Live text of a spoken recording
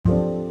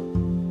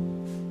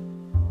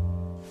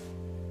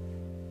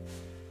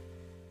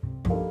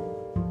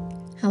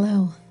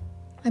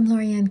I'm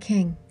Lorianne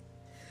King.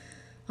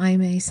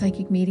 I'm a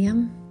psychic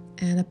medium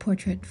and a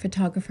portrait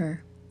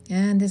photographer,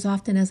 and as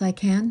often as I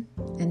can,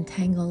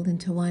 entangled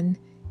into one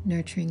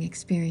nurturing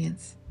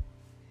experience.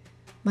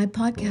 My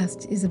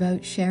podcast is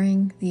about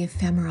sharing the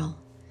ephemeral,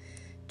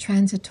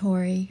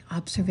 transitory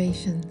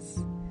observations.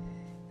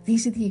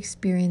 These are the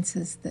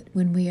experiences that,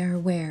 when we are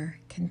aware,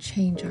 can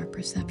change our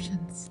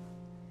perceptions.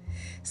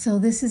 So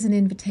this is an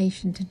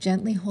invitation to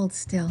gently hold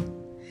still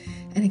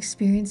and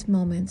experience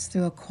moments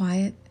through a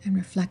quiet and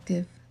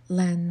reflective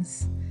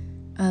lens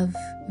of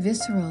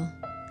visceral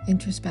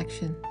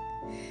introspection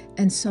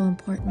and, so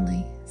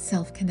importantly,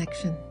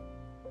 self-connection.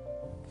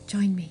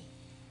 Join me.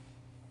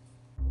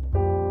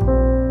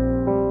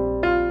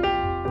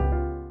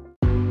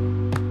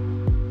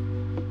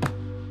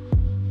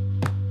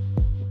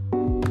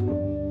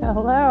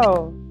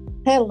 Hello.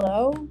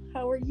 Hello,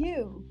 how are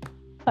you?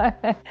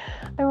 I'm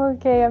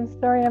okay. I'm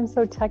sorry I'm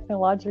so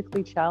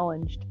technologically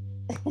challenged.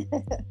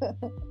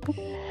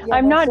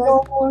 I'm not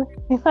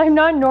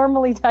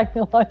normally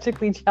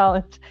technologically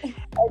challenged.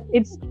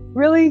 It's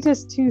really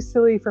just too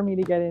silly for me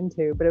to get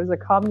into, but it was a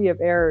comedy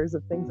of errors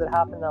of things that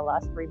happened in the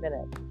last 3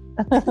 minutes.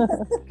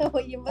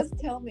 Well, you must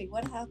tell me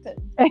what happened.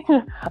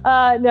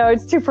 No,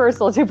 it's too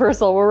personal.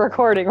 We're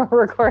recording.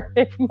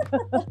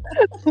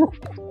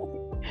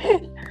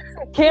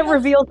 Can't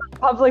reveal to the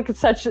public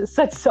such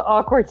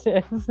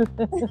awkwardness.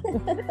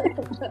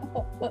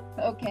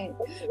 Okay,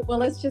 well,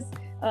 let's just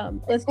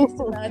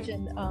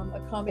imagine a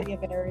comedy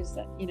of errors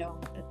that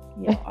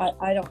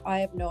I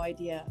have no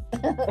idea.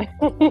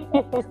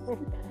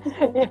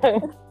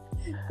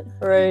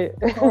 Right.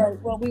 All right.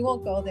 Well, we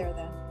won't go there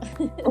then.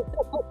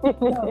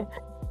 No.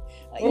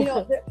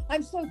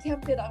 I'm so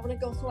tempted. I want to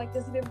go. So, like,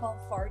 does it involve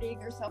farting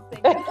or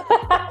something?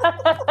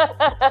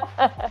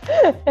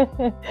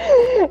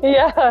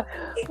 Yeah,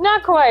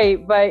 not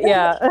quite, but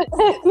yeah.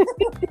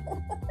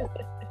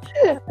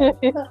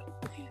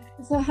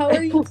 So, how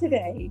are you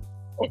today?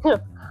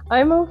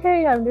 I'm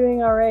okay. I'm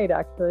doing all right,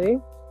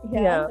 actually.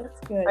 Yeah. That's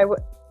good.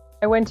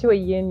 I went to a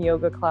yin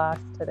yoga class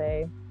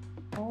today.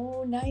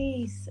 Oh,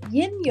 nice.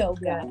 Yin yoga.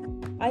 Yeah.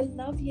 I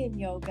love yin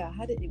yoga.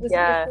 Was it your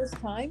first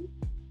time?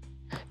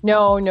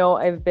 No,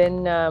 I've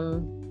been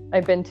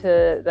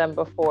to them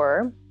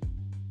before.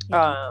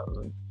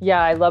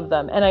 Yeah. I love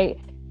them. And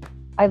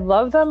I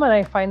love them, and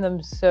I find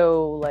them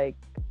so, like,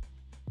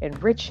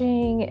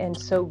 enriching and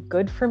so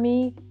good for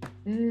me.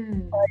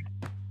 And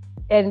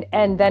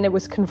then it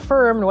was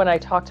confirmed when I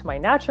talked to my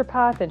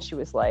naturopath, and she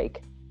was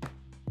like,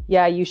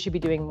 yeah, you should be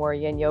doing more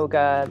yin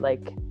yoga.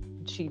 Like,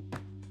 she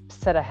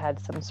said I had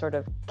some sort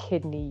of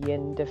kidney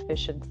yin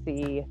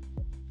deficiency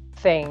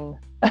thing.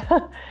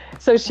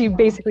 So she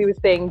basically was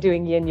saying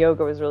doing yin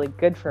yoga was really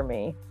good for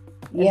me.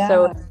 Yeah. And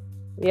so,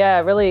 yeah,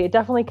 really, it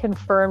definitely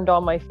confirmed all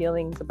my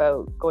feelings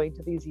about going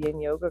to these yin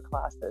yoga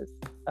classes.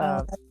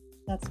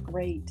 That's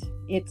great.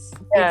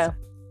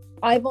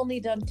 I've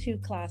only done 2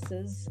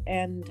 classes,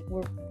 and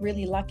we're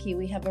really lucky.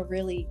 We have a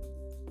really,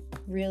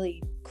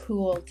 really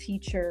cool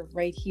teacher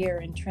right here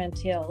in Trent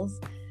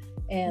Hills.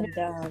 And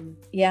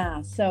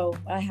so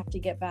I have to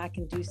get back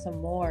and do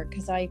some more,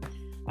 because I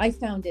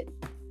found it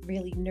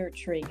really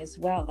nurturing as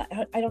well.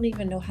 I don't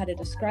even know how to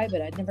describe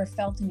it. I'd never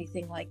felt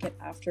anything like it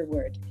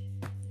afterward.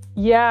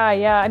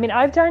 Yeah. I mean,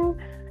 I've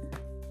done,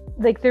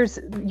 like,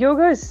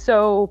 yoga is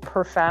so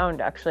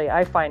profound, actually.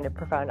 I find it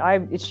profound.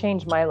 It's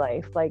changed my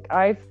life. Like,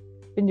 I've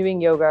been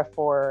doing yoga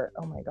for,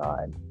 oh my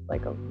God,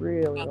 like a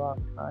really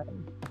long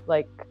time,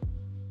 like,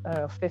 I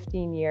don't know,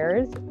 15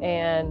 years.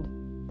 And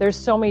there's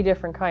so many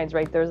different kinds,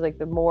 right? There's, like,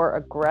 the more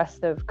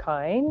aggressive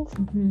kinds.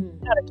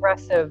 Not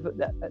aggressive,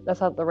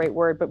 that's not the right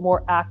word, but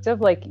more active,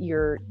 like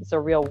it's a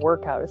real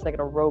workout. It's like an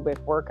aerobic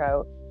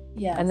workout.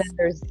 Yes.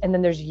 And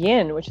then there's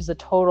yin, which is a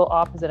total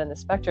opposite in the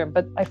spectrum.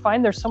 But I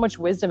find there's so much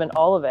wisdom in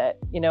all of it,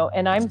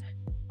 and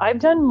I've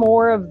done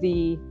more of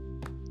the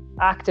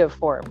active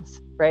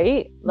forms,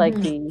 right? Like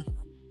the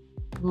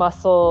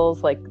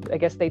muscles, like, I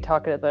guess they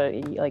talk about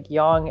like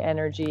yang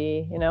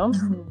energy,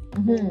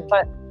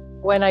 But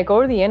when I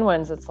go to the yin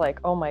ones, it's like,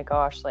 oh my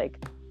gosh,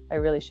 like, I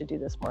really should do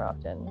this more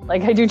often.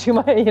 Like, I do too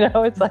much,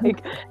 it's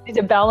like, I need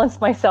to balance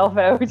myself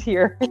out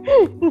here.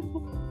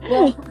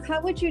 Well,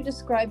 how would you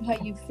describe how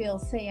you feel,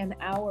 say, an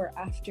hour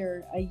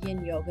after a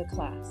yin yoga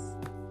class?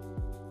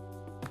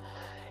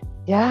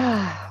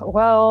 Yeah,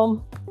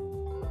 well,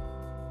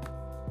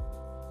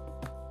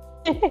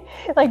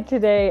 like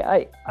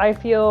today, I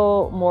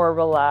feel more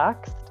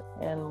relaxed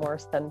and more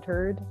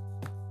centered,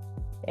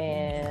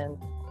 and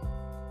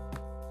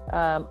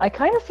I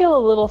kind of feel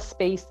a little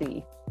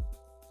spacey.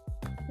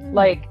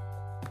 Like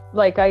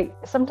I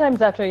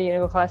sometimes after a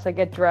yoga class, I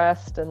get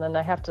dressed, and then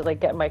I have to, like,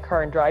 get in my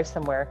car and drive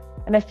somewhere,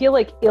 and I feel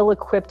like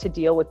ill-equipped to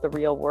deal with the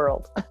real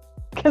world,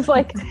 because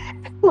like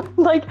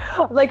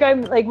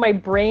I'm like, my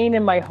brain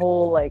and my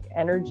whole, like,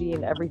 energy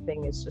and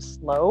everything is just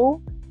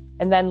slow,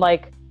 and then,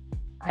 like,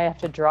 I have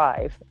to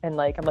drive, and,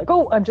 like, I'm like,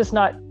 oh, I'm just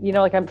not,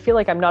 like, I feel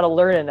like I'm not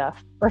alert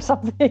enough or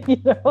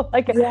something,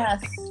 like,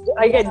 yes,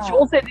 I get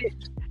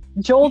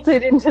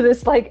jolted into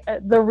this, like,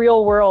 the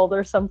real world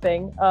or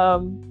something.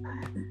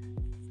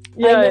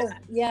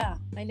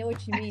 I know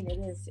what you mean.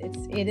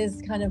 It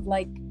is kind of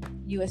like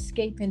you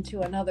escape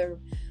into another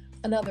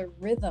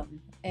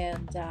rhythm,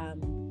 and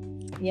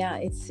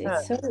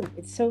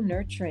it's so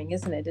nurturing,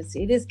 isn't it?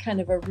 It is kind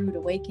of a rude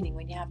awakening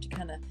when you have to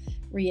kind of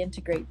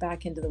reintegrate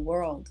back into the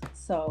world.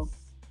 So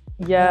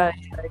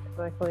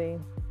exactly.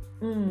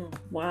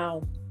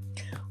 Wow.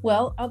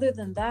 Well, other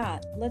than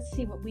that, let's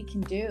see what we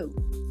can do.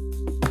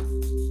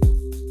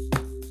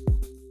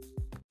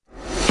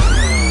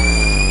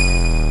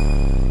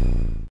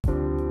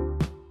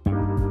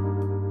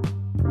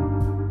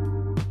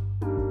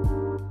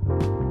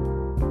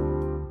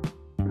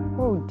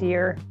 Oh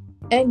dear.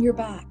 And you're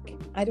back.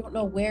 I don't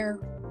know where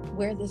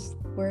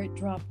it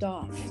dropped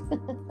off.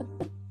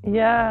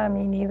 Yeah,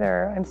 me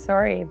neither. I'm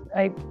sorry.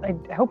 I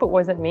hope it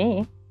wasn't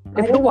me.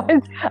 If it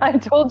was, I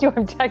told you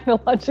I'm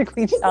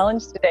technologically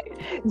challenged today.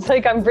 It's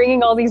like I'm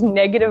bringing all these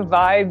negative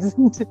vibes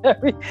into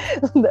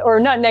or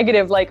not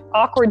negative, like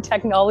awkward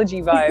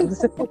technology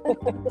vibes.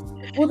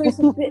 Well,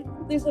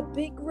 there's a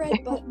big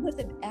red button with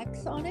an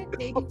X on it.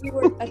 Maybe you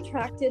were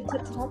attracted to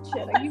touch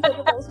it. Are you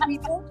one of those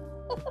people?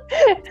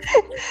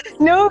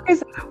 No,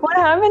 because what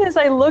happened is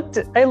I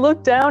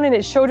looked down and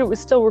it showed it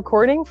was still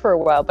recording for a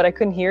while, but I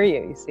couldn't hear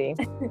you. You see.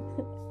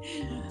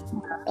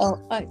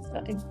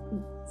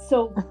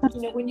 So,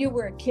 when you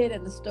were a kid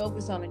and the stove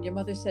was on and your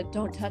mother said,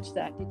 "Don't touch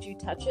that," did you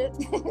touch it?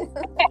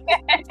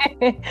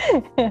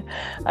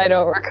 I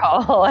don't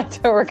recall. It's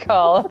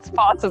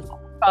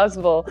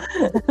possible.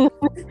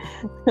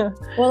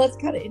 Well, that's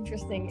kind of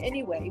interesting.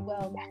 Anyway,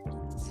 well,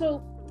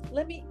 so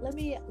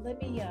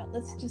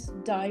let's just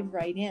dive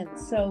right in.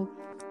 So,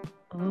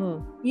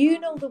 you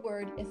know the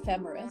word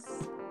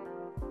ephemeris.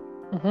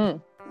 Mm-hmm.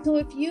 So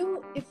if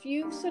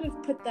you sort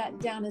of put that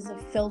down as a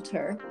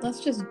filter, let's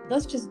just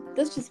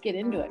get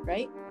into it,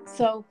 right?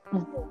 So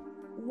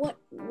what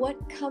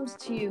comes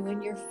to you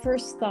in your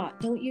first thought?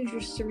 Don't use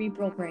your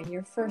cerebral brain.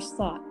 Your first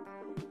thought.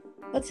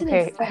 What's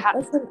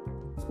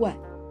what?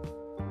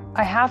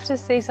 I have to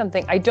say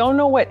something. I don't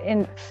know what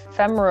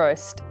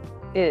ephemerist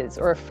is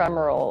or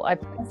ephemeral.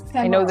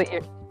 I know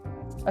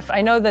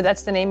that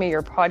that's the name of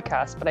your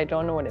podcast, but I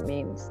don't know what it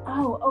means.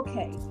 Oh,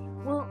 okay.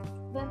 Well,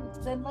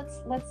 then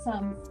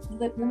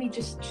let me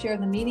just share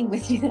the meaning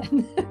with you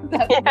then.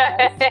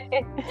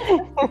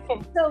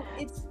 So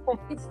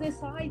it's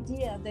this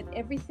idea that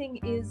everything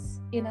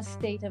is in a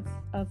state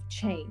of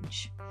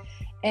change,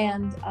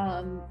 and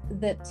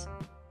that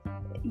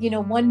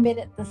 1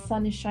 minute the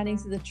sun is shining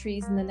through the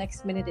trees and the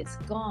next minute it's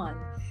gone,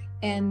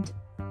 and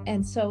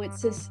so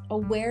it's this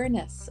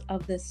awareness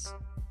of this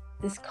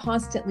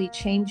constantly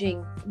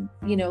changing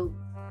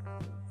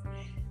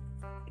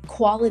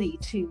quality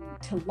to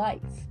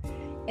life,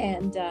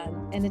 and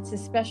it's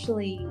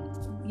especially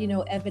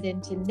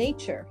evident in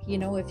nature.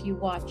 If you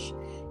watch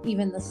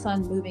even the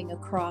sun moving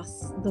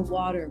across the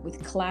water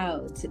with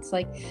clouds, it's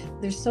like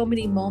there's so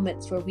many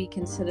moments where we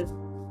can sort of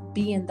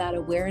be in that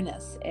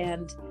awareness,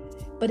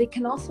 but it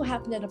can also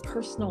happen at a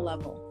personal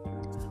level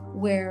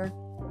where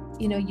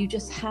you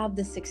just have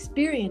this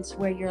experience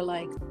where you're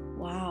like,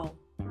 wow,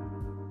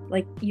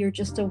 like you're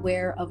just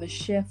aware of a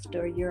shift,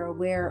 or you're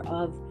aware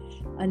of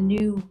a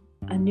new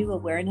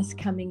awareness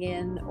coming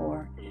in,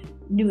 or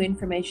new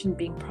information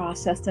being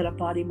processed at a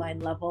body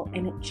mind level,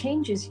 and it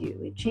changes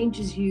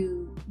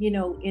you in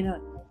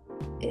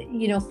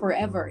a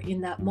forever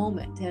in that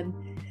moment. And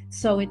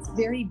so it's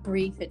very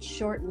brief, it's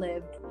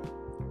short-lived,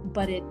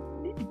 but it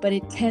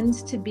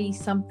tends to be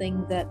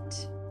something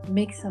that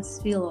makes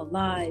us feel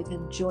alive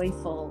and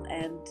joyful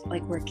and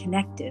like we're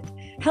connected.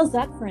 How's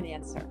that for an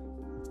answer?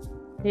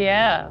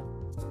 Yeah,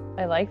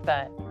 I like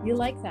that. You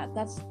like that?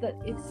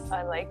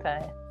 I like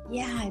that.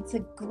 Yeah, it's a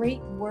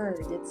great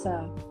word. It's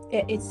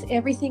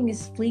everything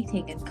is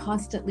fleeting and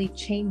constantly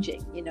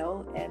changing,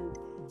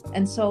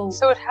 and so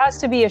it has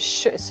to be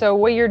so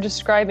what you're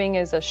describing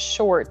is a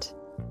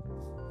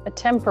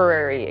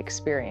temporary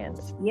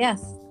experience.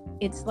 Yes,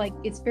 it's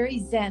very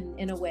Zen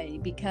in a way,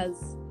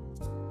 because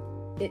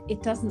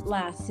it doesn't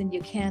last and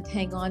you can't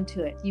hang on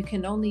to it. You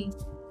can only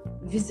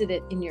visit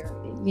it in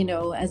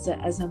your, as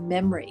a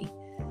memory.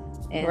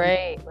 And,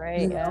 right.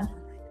 Yeah.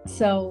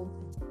 So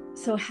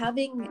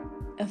having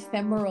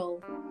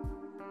ephemeral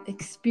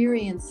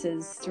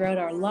experiences throughout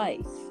our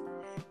life,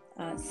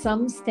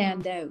 some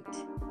stand out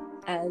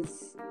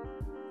as,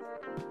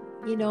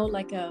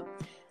 like a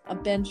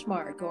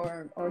benchmark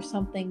or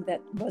something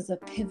that was a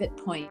pivot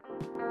point.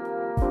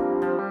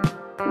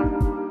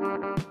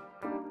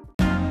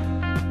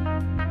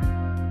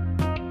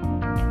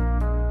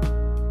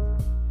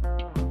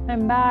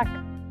 I'm back.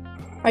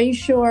 Are you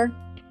sure?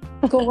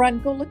 Go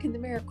look in the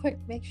mirror quick,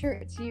 make sure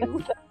it's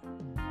you.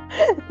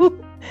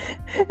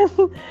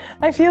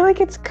 I feel like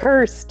it's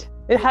cursed.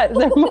 They're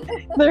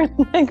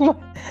like,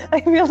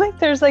 I feel like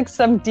there's like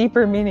some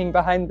deeper meaning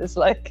behind this.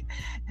 Like,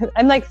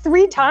 I'm like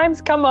 3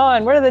 times. Come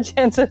on, what are the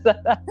chances of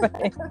that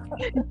happening?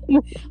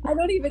 I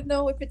don't even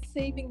know if it's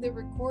saving the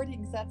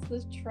recordings. That's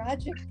the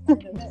tragic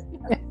part of it.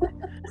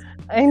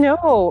 I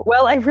know.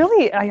 Well, I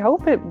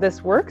hope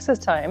this works this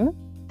time.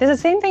 Does the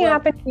same thing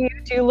happen to you?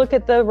 Do you look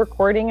at the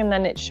recording and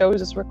then it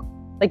shows us?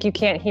 Like you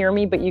can't hear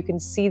me, but you can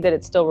see that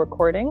it's still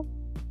recording?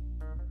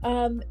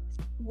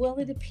 Well,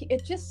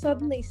 it just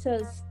suddenly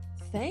says,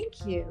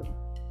 thank you.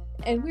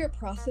 And we're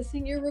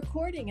processing your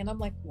recording. And I'm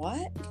like,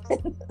 what?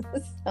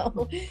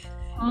 So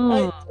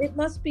it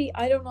must be,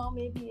 I don't know,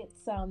 maybe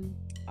it's,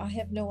 I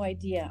have no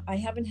idea. I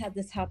haven't had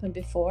this happen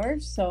before.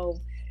 So,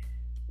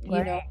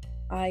 you know,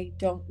 I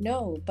don't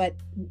know, but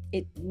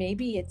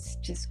maybe it's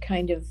just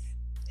kind of,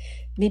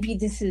 maybe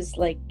this is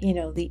like, you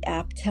know, the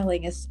app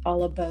telling us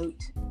all about,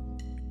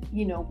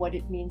 you know, what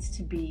it means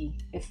to be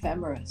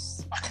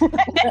ephemerous.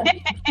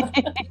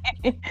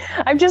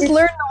 I've just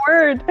learned the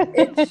word.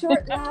 It's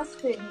short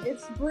lasting.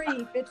 It's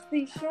brief. It's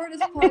the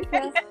shortest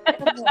podcast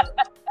ever.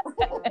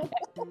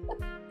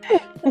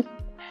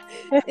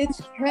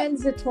 It's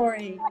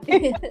transitory. Oh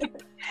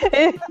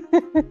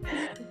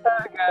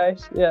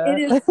gosh,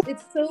 yeah.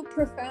 It's so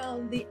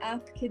profound. The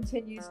app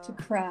continues to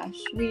crash.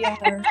 We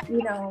are,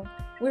 you know,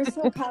 we're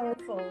so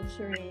powerful,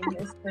 Shereen.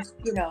 It's just,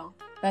 you know,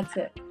 that's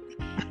it.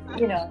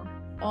 You know,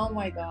 oh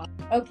my God.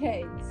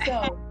 Okay,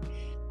 so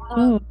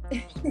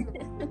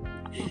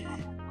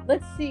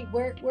let's see,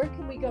 where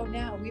can we go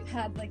now? We've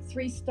had like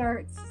 3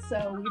 starts.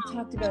 So we've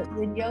talked about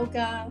yin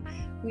yoga,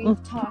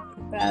 we've talked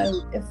about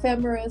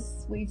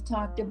ephemeris, we've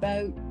talked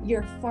about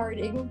your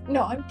farting.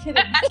 No, I'm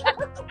kidding.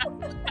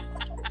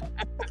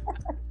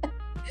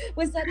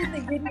 Was that in the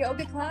yin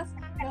yoga class?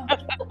 No.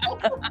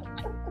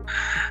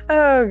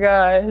 Oh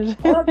gosh.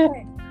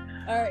 Okay.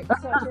 All right.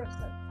 So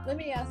let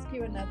me ask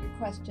you another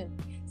question.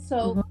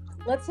 So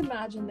let's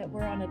imagine that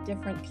we're on a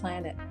different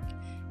planet.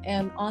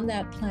 And on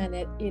that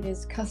planet, it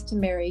is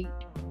customary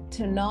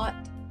to not,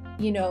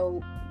 you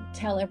know,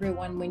 tell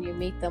everyone when you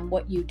meet them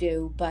what you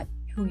do, but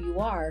who you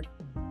are.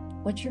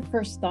 What's your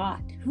first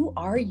thought? Who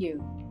are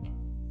you?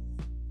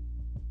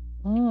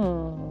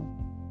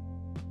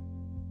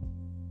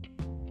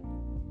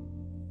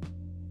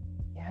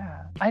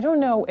 Yeah, I don't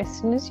know. As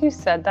soon as you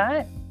said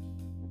that,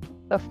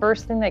 the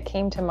first thing that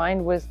came to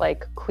mind was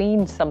like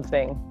Queen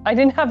something. I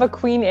didn't have a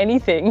Queen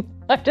anything.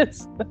 I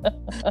just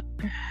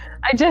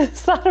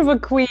thought of a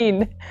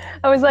queen.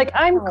 I was like,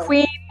 I'm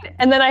Queen.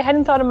 And then I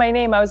hadn't thought of my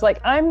name. I was like,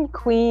 I'm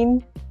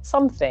Queen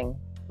something.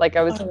 Like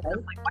I was like,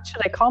 what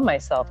should I call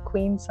myself?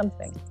 Queen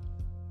something.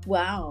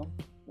 Wow.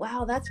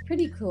 Wow, that's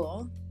pretty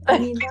cool. I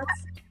mean,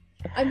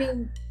 I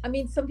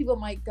mean, some people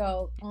might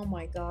go, oh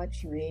my God,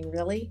 Shereen,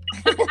 really?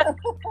 But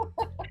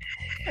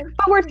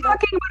we're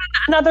talking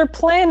about another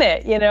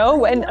planet, you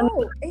know?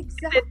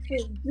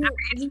 Exactly.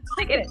 You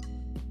took it.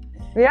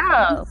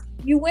 Yeah.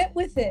 You went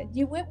with it.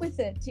 You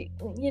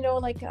know,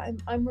 like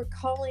I'm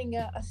recalling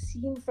a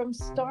scene from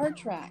Star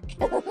Trek.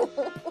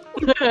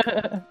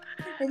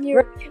 And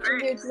you're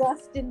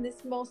dressed in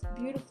this most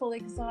beautiful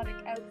exotic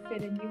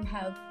outfit, and you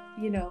have,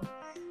 you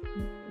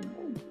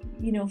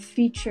know,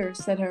 features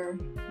that are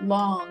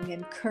long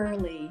and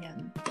curly.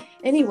 And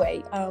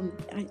anyway,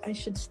 I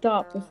should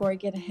stop before I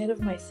get ahead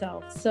of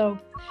myself. So,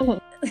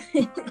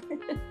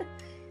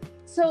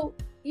 so,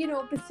 you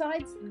know,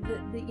 besides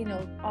the you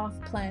know, off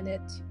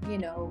planet, you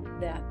know,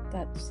 that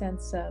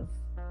sense of,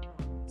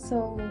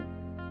 so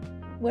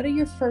what are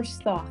your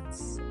first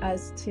thoughts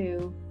as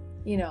to,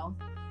 you know,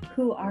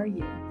 who are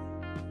you?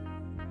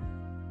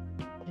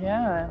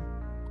 Yeah.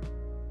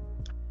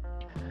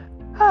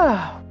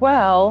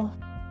 Well,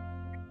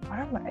 what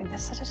am I?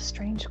 That's such a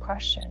strange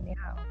question. Yeah.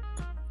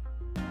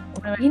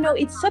 You know,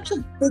 it's such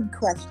a big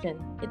question.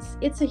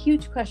 It's a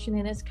huge question,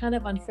 and it's kind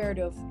of unfair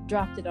to have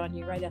dropped it on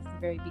you right at the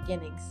very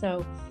beginning.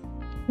 So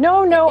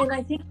no. And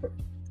I think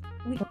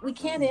we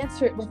can't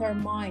answer it with our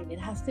mind. It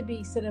has to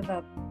be sort of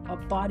a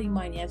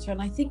body-mind answer.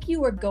 And I think you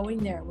were going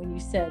there when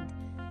you said,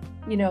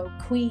 you know,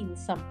 Queen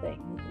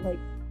something, like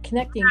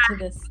connecting to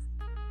this.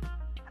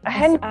 I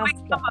hadn't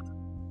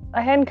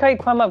quite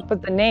come up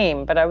with the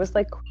name, but I was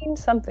like, Queen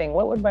something.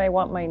 What would I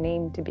want my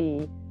name to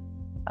be?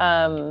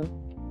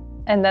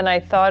 And then I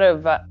thought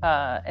of,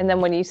 and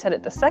then when you said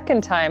it the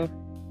second time,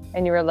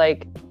 and you were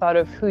like, thought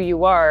of who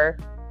you are,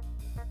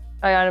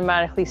 I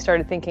automatically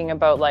started thinking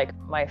about like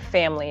my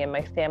family and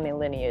my family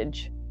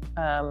lineage,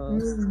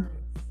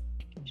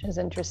 which is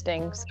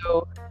interesting.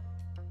 So,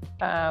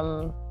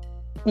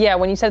 yeah,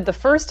 when you said it the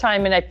first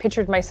time, and I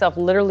pictured myself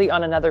literally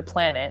on another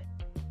planet.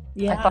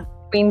 Yeah. I thought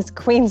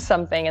Queen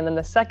something, and then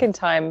the second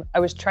time, I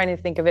was trying to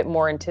think of it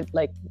more into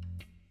like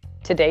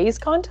today's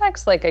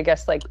context, like I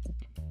guess like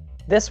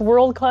this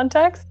world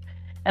context,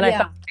 and I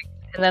thought,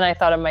 and then I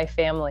thought of my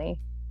family.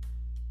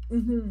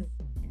 Mm-hmm.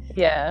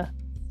 Yeah.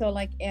 So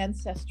like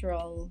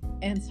ancestral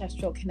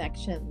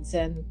connections,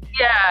 and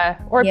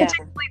or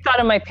particularly thought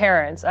of my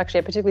parents.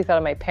 Actually, I particularly thought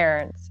of my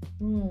parents.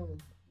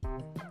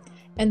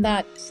 And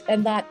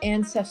that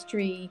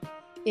ancestry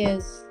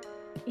is,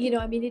 you know,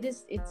 I mean,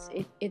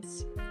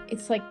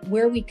 it's like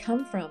where we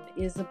come from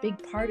is a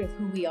big part of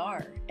who we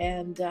are,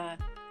 and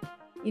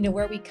you know,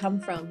 where we come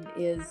from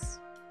is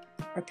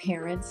our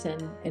parents,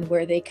 and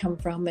where they come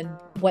from, and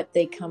what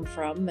they come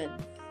from, and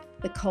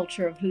the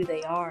culture of who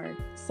they are.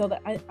 So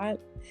that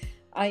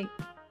I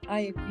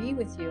agree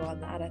with you on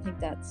that. I think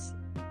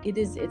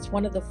it's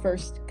one of the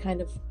first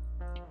kind of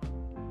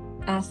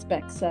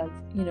aspects of,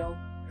 you know,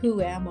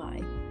 who am I?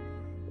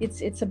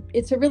 It's a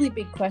really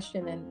big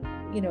question, and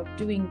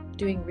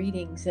doing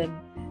readings, and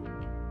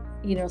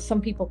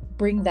some people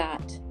bring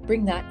that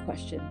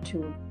question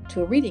to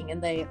a reading,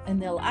 and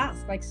they'll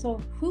ask, like, so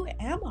who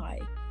am I?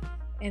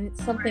 And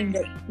it's something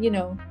that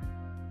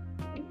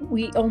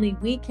we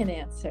can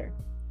answer.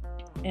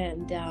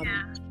 And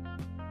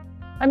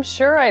I'm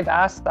sure I've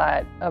asked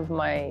that of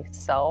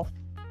myself,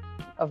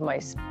 of my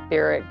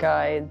spirit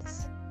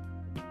guides.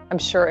 I'm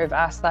sure I've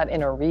asked that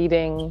in a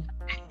reading.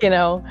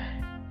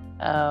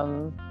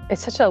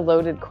 It's such a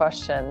loaded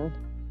question.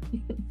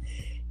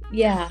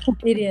 Yeah,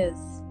 it is.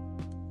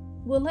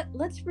 Well,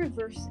 let's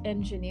reverse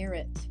engineer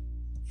it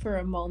for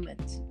a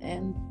moment,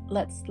 and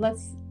let's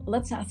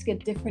ask a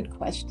different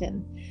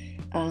question.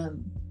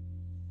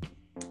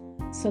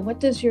 So what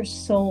does your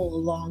soul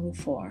long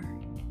for?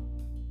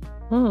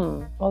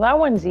 Well, that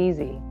one's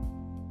easy.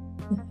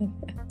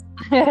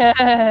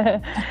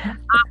 I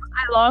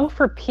long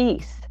for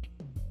peace.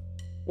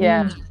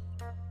 Yeah.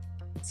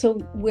 So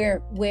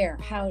where,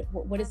 how,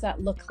 what does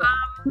that look like?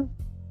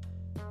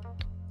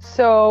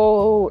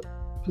 So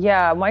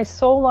yeah, my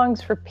soul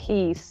longs for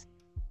peace.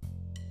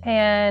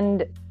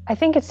 And I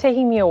think it's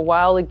taking me a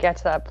while to get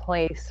to that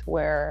place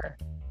where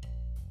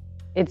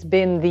it's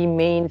been the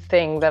main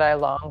thing that I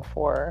long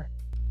for.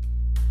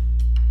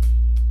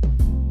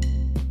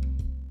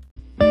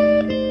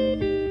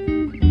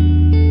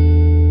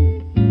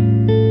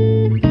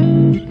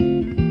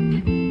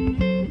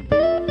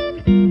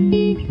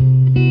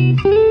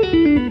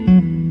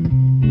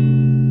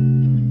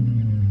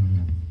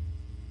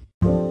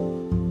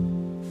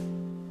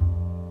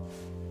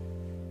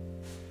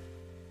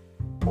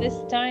 This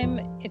time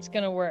it's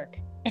gonna work.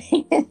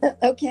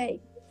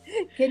 Okay.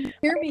 Can you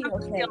hear me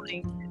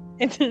okay?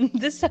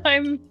 This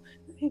time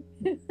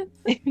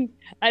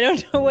I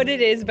don't know what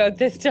it is about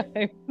this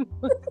time.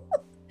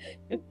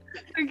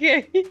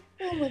 Okay.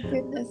 Oh my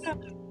goodness.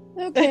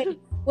 Okay.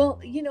 Well,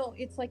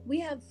 it's like we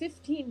have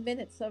 15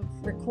 minutes of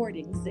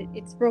recordings.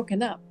 It's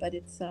broken up, but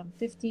it's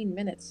 15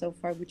 minutes so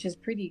far, which is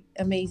pretty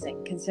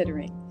amazing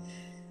considering.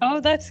 Oh,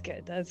 that's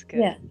good. That's good.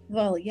 Yeah.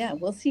 Well, yeah,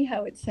 we'll see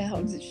how it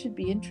sounds. It should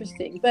be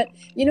interesting. But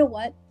you know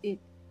what? It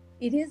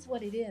is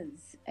what it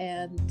is.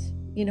 And,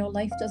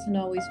 life doesn't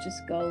always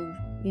just go,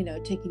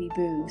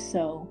 tickety-boo.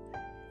 So,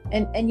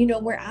 and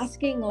we're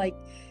asking like,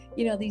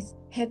 these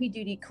heavy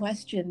duty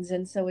questions.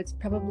 And so it's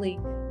probably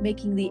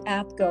making the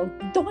app go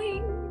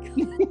doing.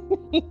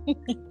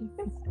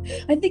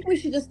 I think we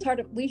should just talk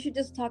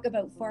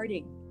about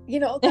farting.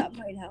 That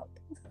might help.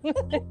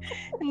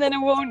 And then it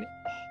won't.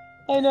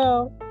 I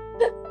know.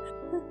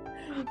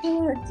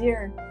 Oh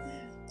dear.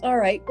 All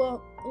right.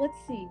 Well, let's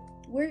see.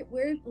 Where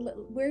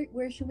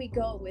should we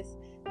go with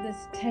this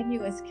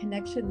tenuous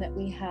connection that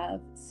we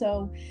have?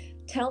 So,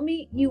 tell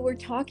me, you were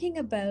talking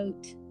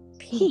about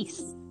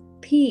peace,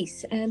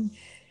 and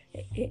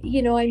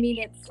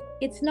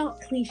it's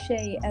not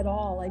cliche at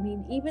all. I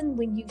mean, even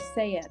when you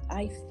say it,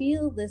 I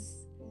feel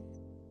this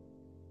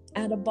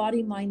at a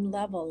body mind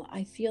level.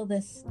 I feel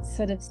this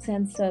sort of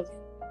sense of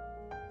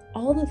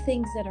all the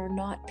things that are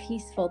not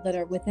peaceful that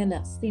are within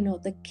us,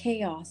 the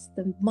chaos,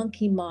 the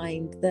monkey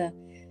mind, the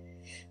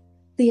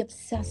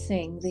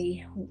obsessing,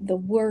 the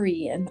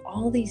worry, and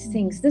all these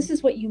things. This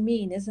is what you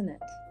mean, isn't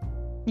it?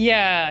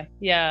 Yeah,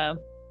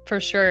 for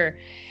sure.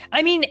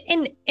 I mean,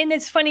 and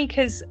it's funny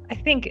because I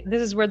think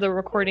this is where the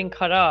recording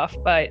cut off,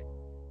 but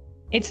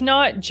it's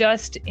not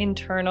just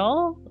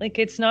internal. Like,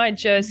 it's not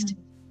just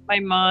my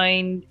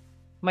mind,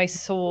 my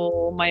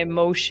soul, my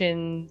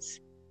emotions,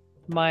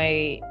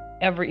 my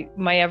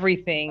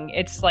everything.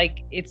 It's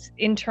like, it's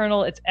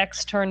internal, it's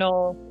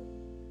external.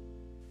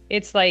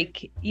 It's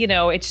like,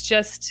 it's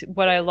just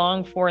what I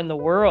long for in the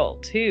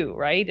world too,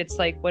 right? It's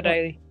like what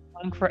I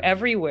long for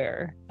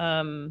everywhere.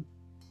 And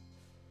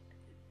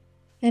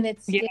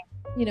it's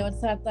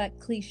it's not that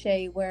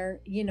cliche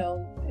where,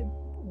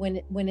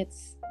 when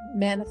it's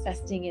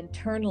manifesting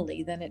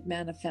internally, then it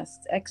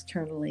manifests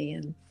externally,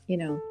 and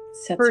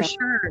sets for up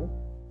sure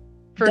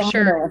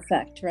domino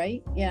effect,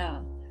 right?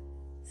 Yeah.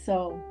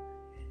 So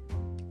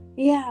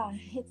yeah,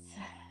 it's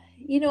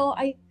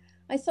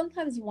I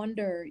sometimes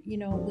wonder,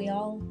 we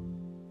all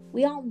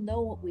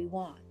know what we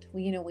want.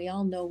 We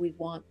all know we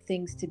want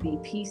things to be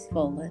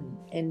peaceful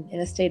and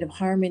in a state of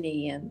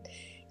harmony, and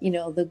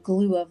the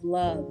glue of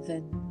love,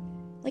 and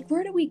like,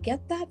 where do we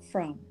get that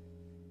from?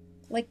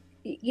 Like,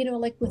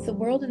 like with the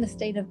world in a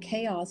state of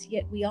chaos,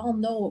 yet we all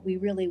know what we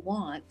really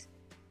want.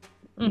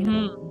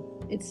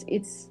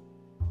 It's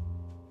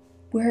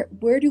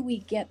where do we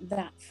get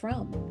that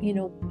from?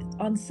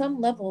 On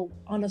some level,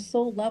 on a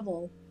soul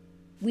level,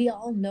 we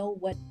all know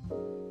what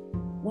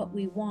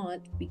we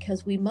want,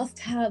 because we must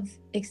have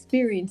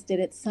experienced it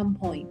at some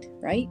point,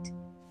 right?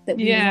 That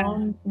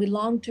we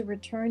long to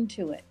return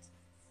to it.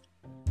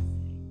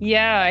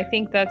 Yeah, I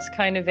think that's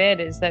kind of it,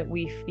 is that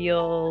we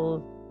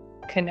feel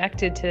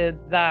connected to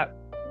that,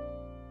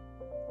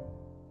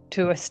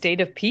 to a state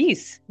of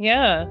peace.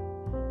 Yeah.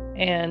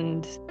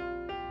 And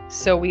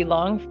so we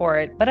long for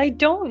it. But I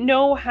don't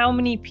know how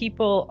many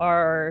people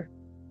are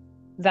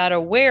that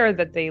aware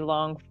that they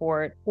long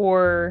for it,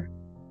 or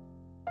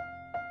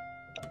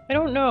I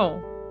don't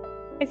know.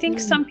 I think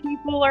some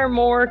people are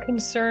more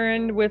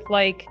concerned with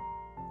like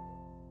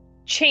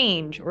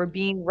change or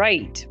being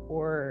right,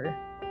 or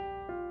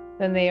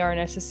than they are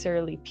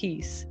necessarily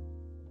peace.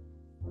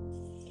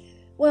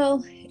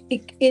 Well,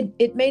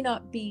 it may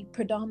not be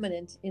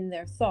predominant in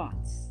their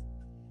thoughts.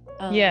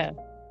 Yeah.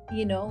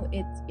 You know,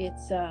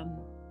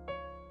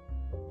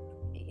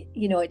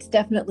 it's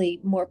definitely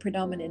more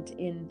predominant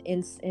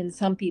in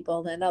some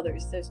people than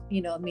others. There's,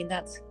 I mean,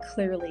 that's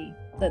clearly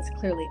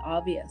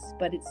obvious,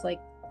 but it's like,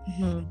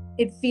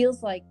 it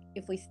feels like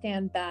if we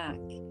stand back,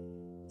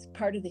 it's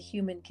part of the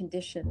human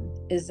condition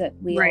is that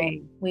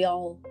we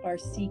all are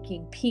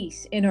seeking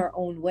peace in our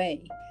own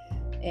way.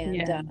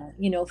 And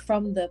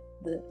from the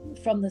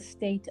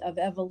state of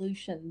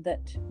evolution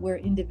that we're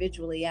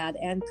individually at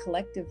and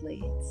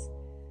collectively,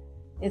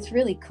 it's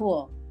really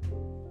cool.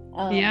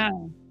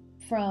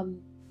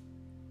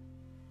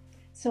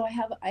 So I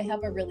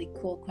have a really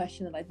cool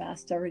question that I've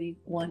asked already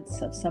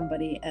once of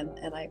somebody, and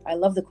I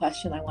love the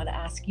question. I want to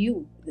ask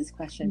you this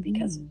question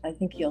because I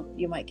think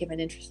you might give an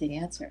interesting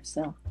answer.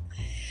 So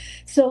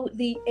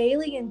the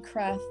alien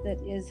craft that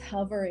is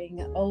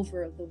hovering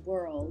over the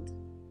world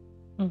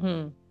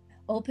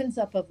opens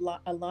up a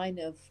line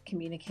of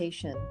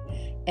communication,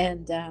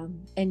 and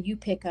you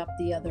pick up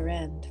the other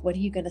end. What are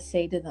you going to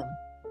say to them?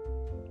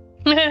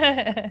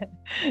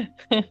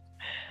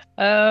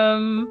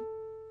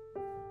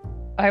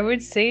 I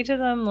would say to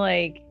them,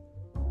 like,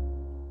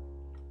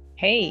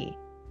 hey,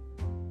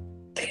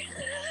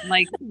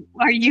 like,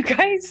 are you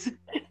guys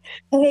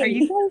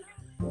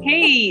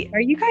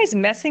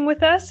messing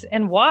with us,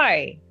 and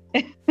why?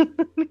 I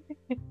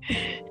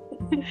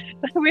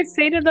would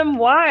say to them,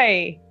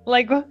 why?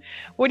 Like,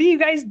 what are you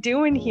guys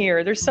doing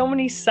here? There's so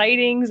many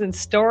sightings and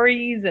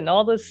stories and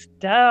all this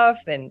stuff,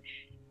 and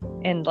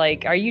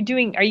like, are you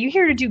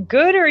here to do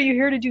good, or are you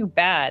here to do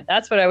bad?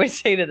 That's what I would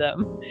say to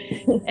them.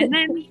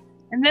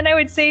 And then I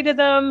would say to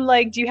them,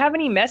 like, do you have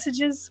any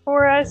messages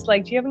for us?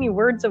 Like, do you have any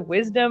words of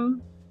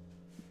wisdom?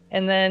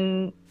 And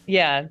then,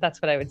 that's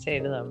what I would say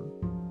to them.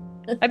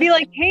 I'd be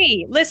like,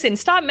 hey, listen,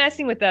 stop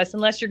messing with us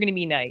unless you're going to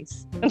be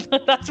nice.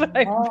 That's what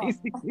I would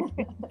basically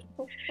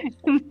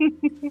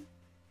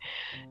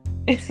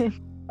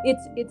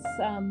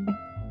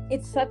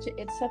It's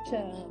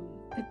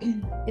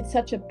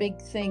such a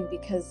big thing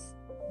because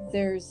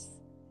there's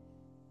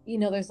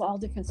all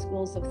different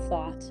schools of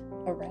thought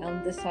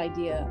around this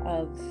idea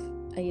of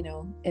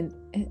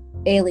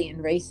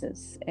alien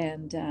races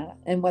and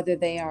whether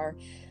they are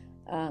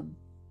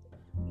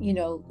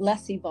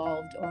less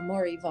evolved or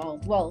more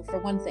evolved. Well, for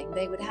one thing,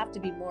 they would have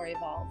to be more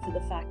evolved for the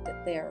fact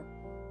that they're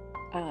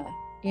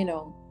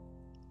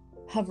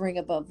hovering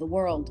above the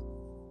world,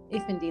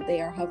 if indeed they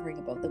are hovering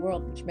above the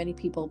world, which many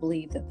people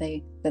believe that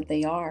they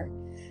are.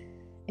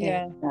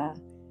 And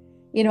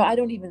I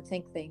don't even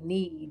think they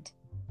need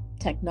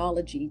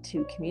technology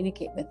to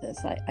communicate with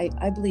us.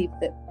 I believe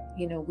that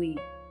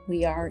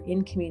we are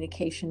in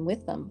communication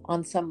with them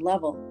on some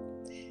level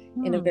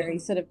in a very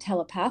sort of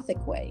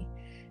telepathic way,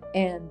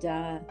 and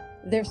I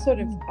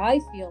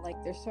feel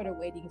like they're sort of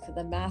waiting for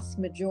the mass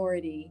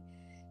majority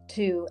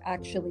to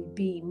actually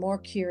be more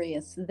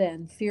curious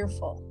than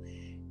fearful,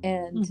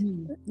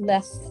 and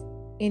less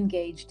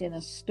engaged in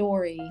a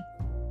story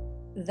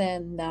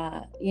than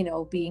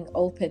being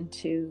open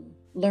to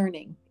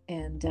learning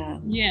and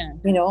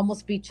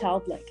almost be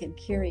childlike and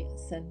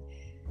curious. And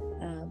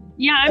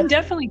I'm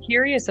definitely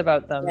curious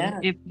about them.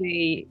 If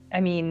they,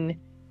 I mean,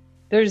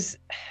 there's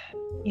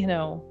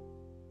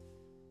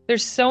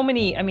so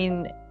many. I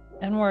mean,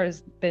 Anwar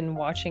has been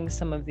watching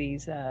some of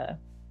these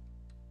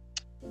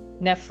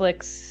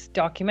Netflix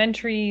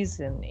documentaries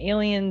and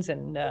aliens,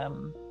 and I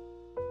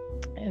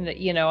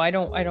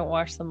don't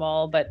watch them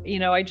all, but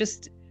I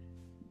just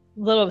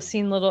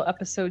seen little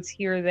episodes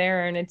here or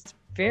there, and it's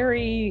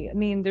very, I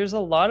mean, there's a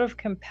lot of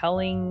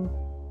compelling,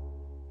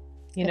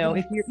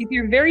 if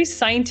you're a very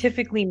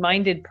scientifically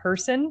minded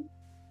person,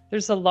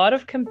 there's a lot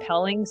of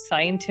compelling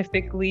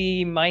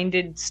scientifically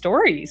minded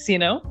stories,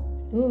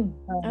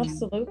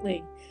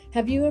 Absolutely.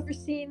 Have you ever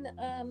seen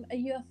a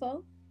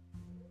UFO?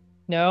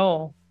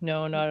 No,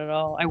 not at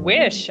all. I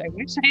wish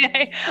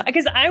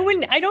because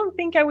I don't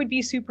think I would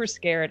be super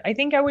scared. I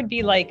think I would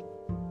be like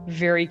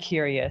very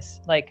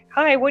curious, like,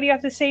 hi, what do you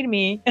have to say to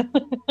me?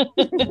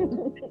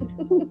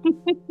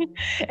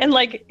 And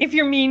like, if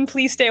you're mean,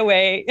 please stay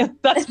away.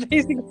 That's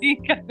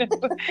basically kind of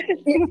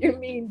if you're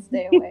mean,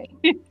 stay away.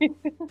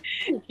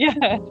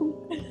 Yeah,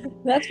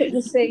 that's what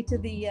you say to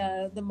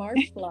the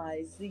marsh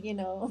flies,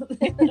 No,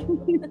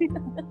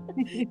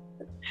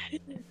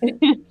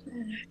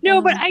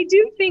 but I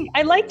do think,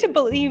 I like to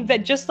believe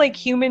that just like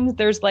humans,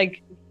 there's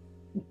like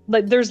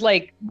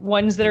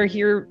ones that are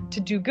here to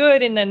do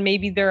good, and then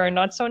maybe there are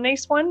not so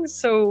nice ones.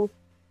 So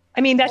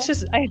I mean, that's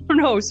just, I don't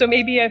know. So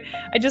maybe I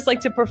just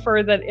like to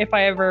prefer that if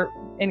I ever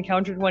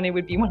encountered one, it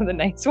would be one of the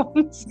nice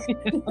ones.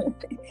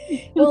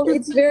 Well,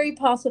 it's very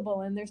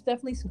possible. And there's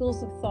definitely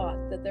schools of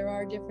thought that there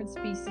are different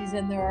species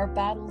and there are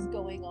battles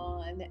going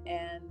on.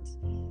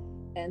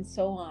 And, and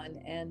so on.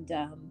 And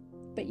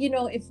but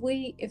if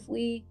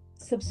we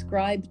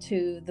subscribe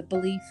to the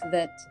belief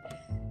that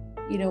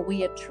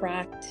we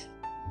attract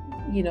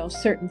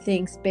certain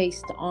things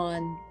based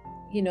on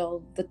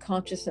the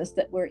consciousness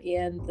that we're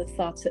in, the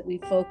thoughts that we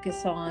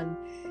focus on,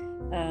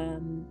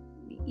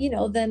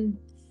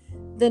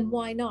 then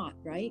why not,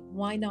 right?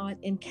 Why not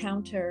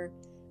encounter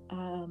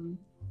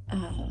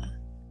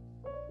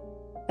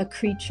a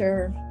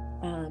creature,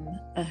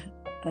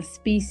 a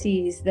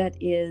species that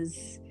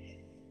is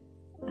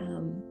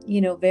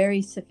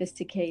very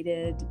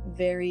sophisticated,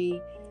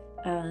 very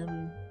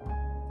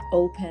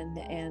open,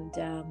 and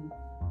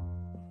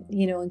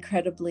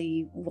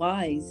incredibly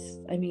wise.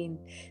 I mean,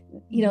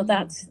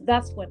 that's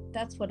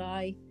what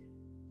I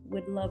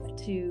would love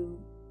to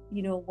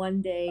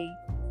one day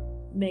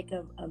make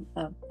a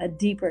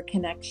deeper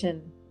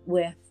connection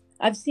with.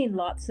 I've seen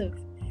lots of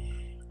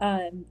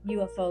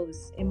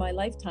UFOs in my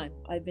lifetime.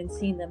 I've been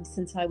seeing them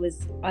since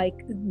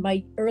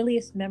my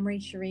earliest memory,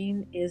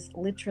 Shereen, is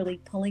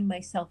literally pulling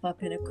myself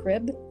up in a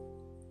crib.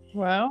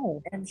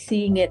 Wow. And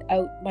seeing it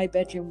out my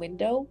bedroom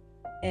window.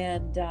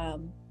 And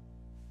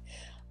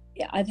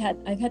yeah, I've had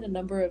a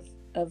number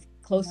of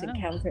close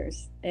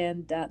encounters,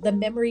 and the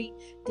memory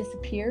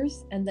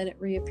disappears and then it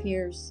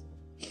reappears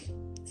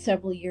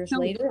several years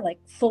later, like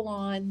full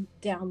on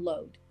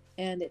download.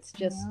 And it's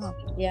just,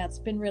 it's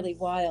been really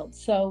wild.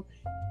 So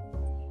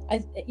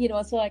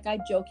so like I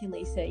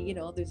jokingly say,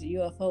 there's a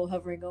UFO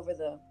hovering over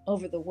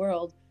the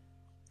world.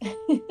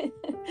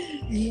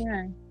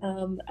 Yeah.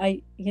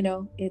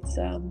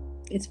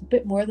 It's a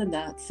bit more than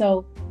that.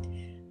 So,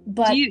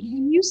 but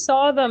you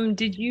saw them,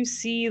 did you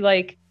see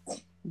like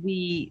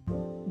the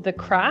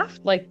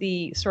craft, like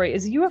is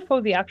a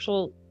UFO the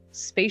actual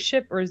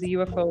spaceship, or is the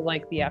UFO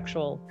like the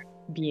actual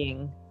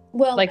being?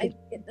 Well, like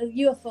the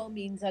UFO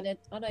means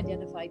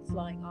unidentified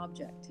flying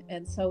object,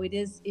 and so it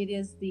is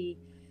the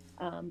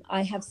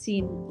I have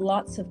seen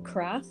lots of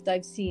craft.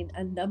 I've seen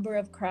a number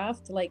of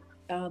craft, like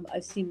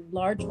I've seen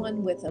large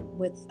one with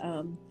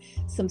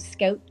some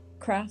scout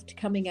craft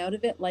coming out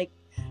of it, like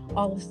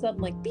all of a sudden,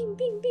 like bing,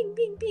 bing, bing,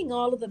 bing, bing,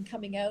 all of them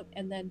coming out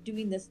and then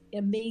doing this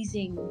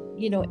amazing,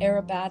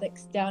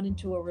 aerobatics down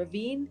into a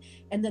ravine,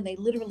 and then they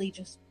literally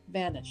just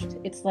vanished.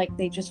 It's like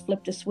they just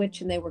flipped a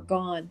switch and they were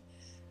gone.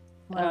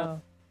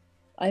 Wow.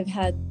 I've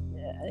had,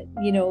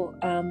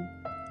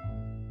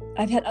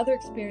 I've had other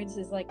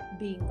experiences like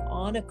being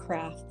on a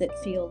craft that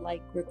feel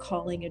like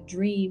recalling a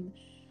dream.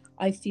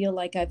 I feel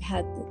like I've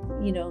had,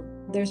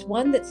 there's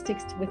one that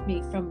sticks with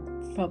me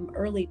from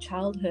early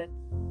childhood.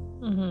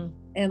 Mm-hmm.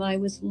 And I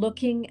was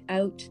looking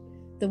out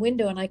the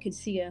window and I could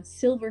see a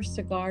silver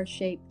cigar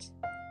shaped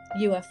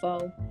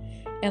UFO,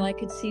 and I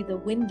could see the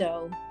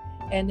window,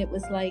 and it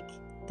was like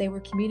they were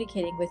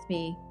communicating with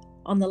me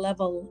on the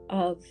level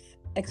of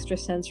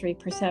extrasensory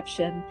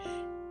perception.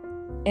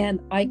 And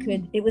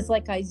it was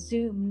like I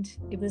zoomed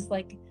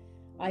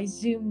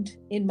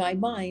in my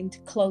mind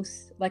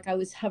close, like I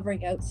was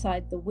hovering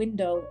outside the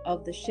window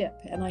of the ship,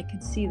 and I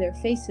could see their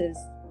faces,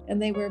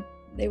 and they were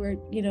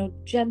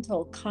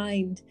gentle,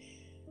 kind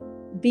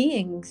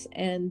beings,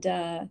 and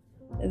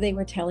they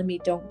were telling me,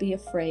 don't be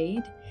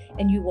afraid,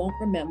 and you won't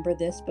remember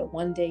this, but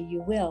one day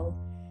you will.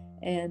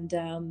 And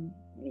so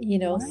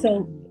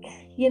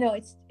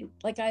it's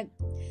like and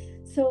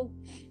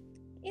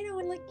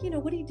like,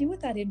 what do you do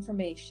with that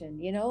information?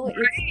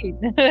 Right.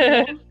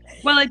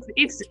 Well,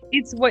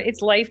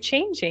 it's life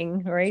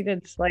changing, right?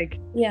 It's like,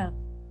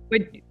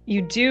 what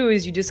you do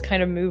is you just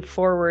kind of move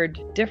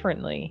forward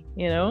differently,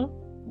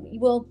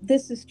 Well,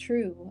 this is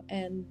true.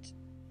 And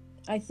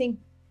I think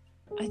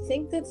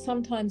that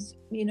sometimes,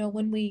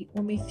 when we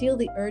feel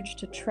the urge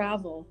to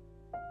travel,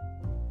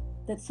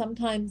 that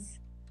sometimes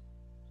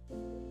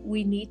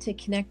we need to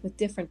connect with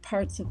different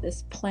parts of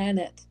this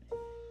planet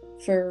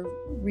for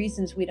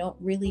reasons we don't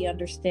really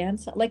understand.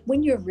 So, like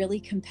when you're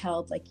really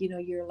compelled, like,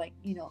 you're like,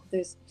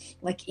 there's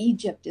like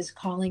Egypt is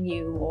calling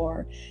you,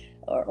 or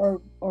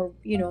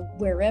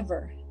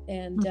wherever.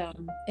 And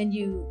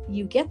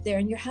you get there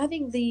and you're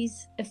having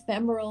these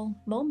ephemeral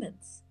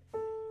moments,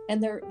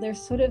 and they're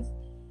sort of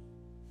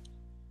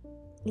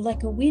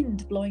like a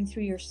wind blowing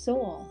through your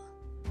soul.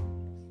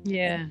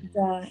 Yeah.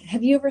 And,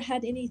 have you ever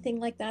had anything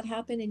like that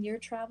happen in your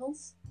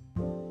travels?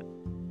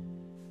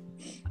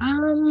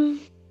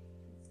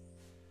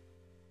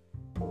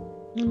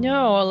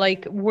 No,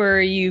 like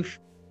where you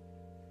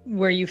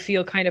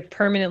feel kind of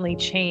permanently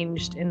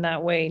changed in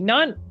that way.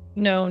 Not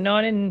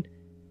in.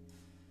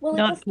 Well, it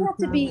doesn't have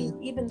to be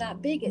even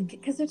that big,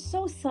 because it's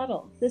so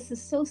subtle. This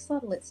is so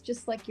subtle. It's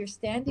just like you're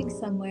standing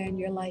somewhere and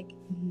you're like,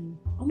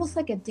 almost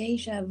like a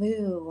deja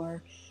vu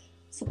or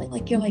something,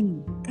 like you're like,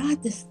 God,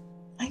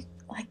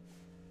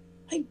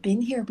 I've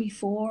been here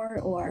before,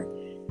 or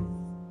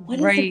what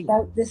is it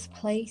about this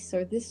place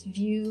or this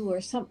view or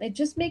something? It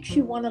just makes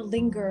you want to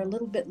linger a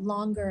little bit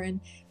longer.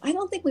 And I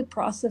don't think we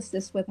process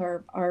this with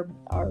our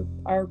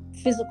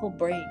physical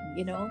brain,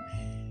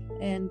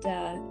 and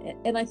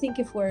I think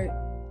if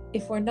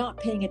we're not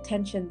paying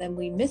attention, then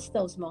we miss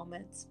those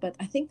moments. But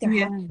I think they're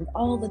happening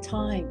all the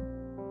time.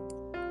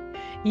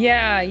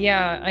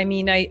 Yeah. I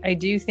mean, I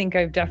do think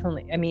I've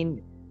definitely, I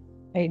mean,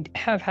 I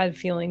have had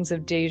feelings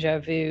of deja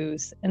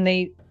vus, and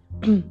they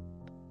they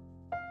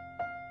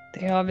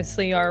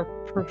obviously are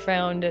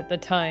profound at the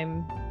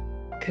time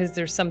because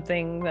there's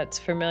something that's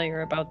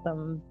familiar about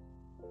them.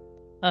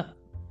 Uh,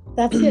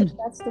 That's it.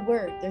 That's the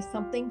word. There's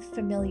something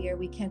familiar.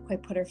 We can't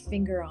quite put our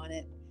finger on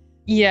it,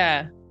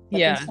 yeah, but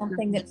yeah, there's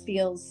something that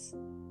feels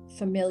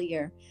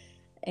familiar.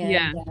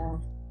 yeah.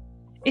 And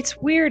It's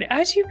weird.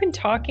 As you've been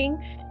talking,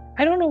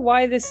 I don't know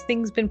why this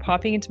thing's been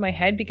popping into my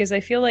head, because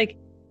I feel like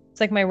it's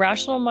like my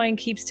rational mind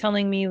keeps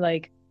telling me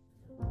like,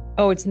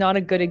 oh, it's not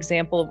a good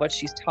example of what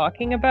she's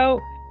talking about,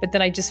 but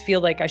then I just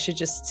feel like I should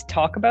just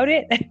talk about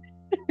it.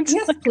 It's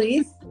yes, like,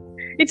 please.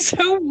 it's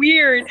so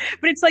weird,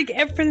 but it's like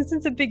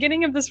since the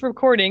beginning of this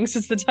recording,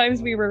 since the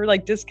times we were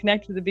like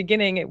disconnected at the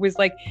beginning, it was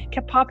like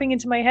kept popping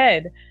into my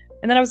head.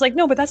 And then I was like,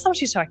 no, but that's not what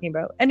she's talking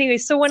about. Anyway,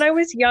 so when I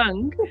was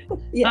young,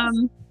 Yes.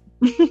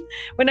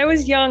 when I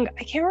was young,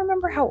 I can't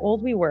remember how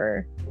old we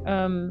were.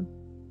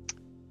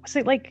 Was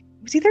it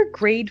was either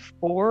grade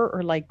 4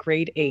 or like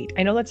grade 8?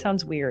 I know that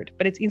sounds weird,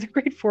 but it's either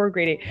grade 4 or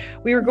grade 8.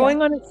 We were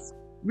going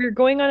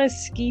on a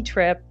ski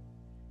trip,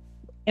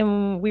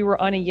 and we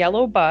were on a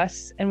yellow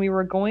bus, and we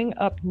were going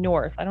up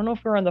north. I don't know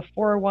if we were on the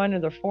 401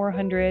 or the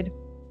 400.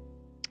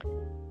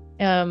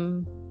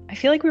 I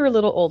feel like we were a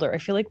little older. I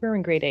feel like we were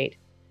in grade 8.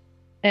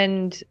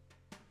 And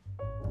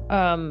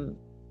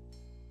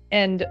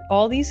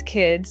all these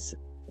kids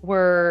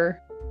were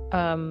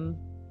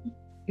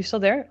you still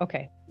there?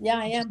 Okay. Yeah,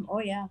 I am. Oh,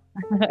 yeah.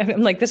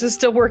 I'm like, this is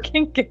still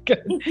working.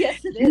 Good. Yes,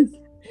 it is.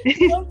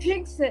 Don't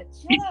jinx it.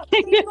 Shut up.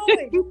 Keep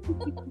going.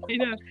 I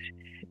know.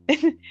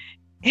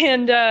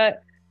 And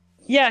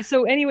yeah,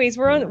 so anyways,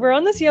 we're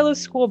on this yellow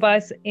school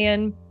bus,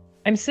 and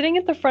I'm sitting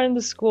at the front of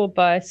the school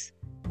bus,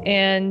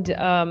 and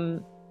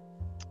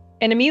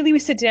immediately we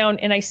sit down,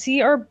 and I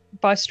see our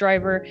bus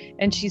driver,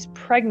 and she's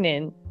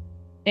pregnant,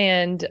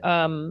 and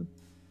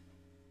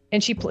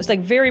she's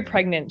like very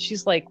pregnant.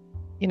 She's like,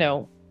 you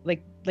know,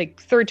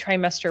 like third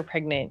trimester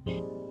pregnant,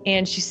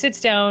 and she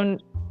sits down,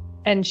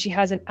 and she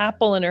has an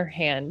apple in her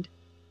hand,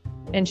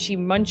 and she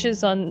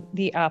munches on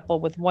the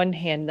apple with one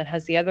hand, that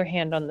has the other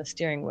hand on the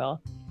steering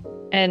wheel.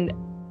 And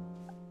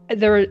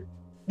there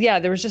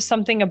was just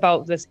something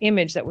about this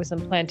image that was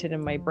implanted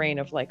in my brain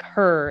of like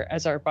her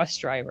as our bus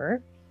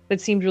driver that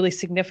seemed really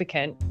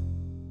significant.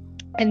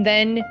 And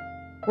then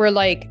we're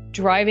like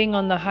driving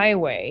on the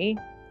highway,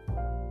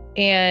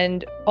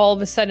 and all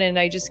of a sudden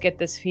I just get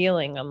this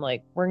feeling. I'm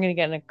like, we're going to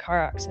get in a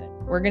car accident.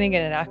 We're going to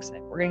get an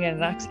accident. We're going to get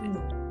an accident.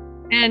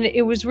 And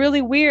it was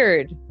really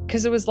weird,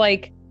 because it was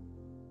like,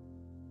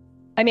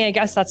 I mean, I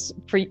guess that's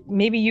for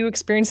maybe you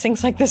experience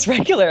things like this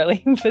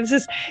regularly. This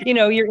is, you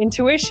know, your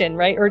intuition,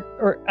 right?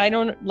 Or I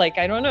don't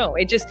know.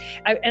 It just,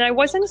 and I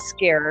wasn't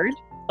scared.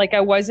 Like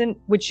I wasn't,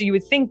 which you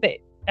would think that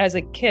as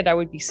a kid I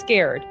would be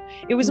scared.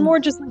 It was more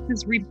just like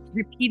this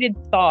repeated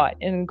thought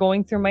and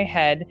going through my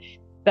head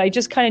that I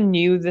just kind of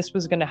knew this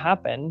was going to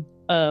happen.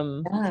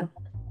 And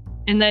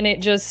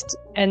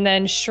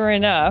then sure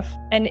enough,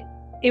 and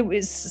it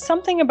was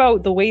something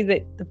about the way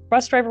that the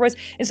bus driver was.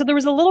 And so there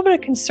was a little bit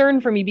of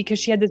concern for me, because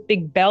she had this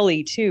big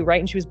belly too, right?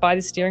 And she was by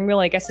the steering wheel.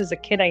 I guess as a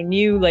kid, I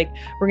knew like,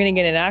 we're going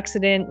to get an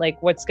accident,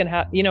 like what's going to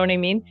happen, you know what I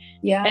mean?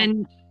 Yeah.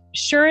 And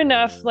sure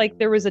enough, like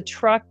there was a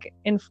truck,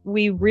 and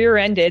we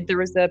rear-ended. There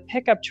was a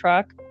pickup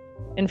truck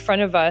in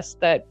front of us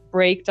that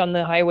braked on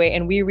the highway,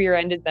 and we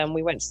rear-ended them.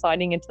 We went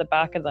sliding into the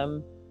back of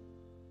them.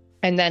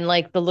 And then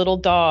like there was a little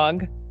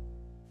dog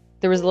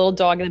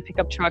in the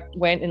pickup truck,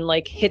 went and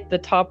like hit the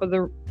top of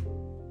the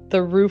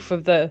roof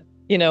of the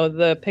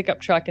pickup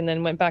truck, and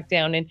then went back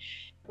down. And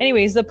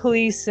anyways, the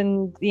police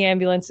and the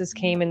ambulances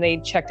came, and they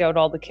checked out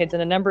all the kids,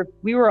 and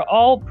we were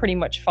all pretty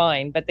much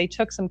fine, but they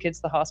took some kids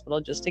to the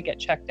hospital just to get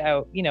checked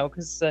out, you know,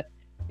 because it's a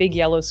big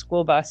yellow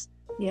school bus.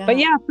 Yeah. But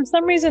yeah, for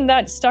some reason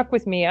that stuck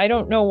with me. I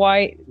don't know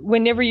why.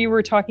 Whenever you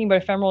were talking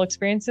about ephemeral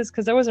experiences,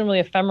 because that wasn't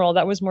really ephemeral,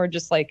 that was more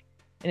just like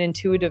an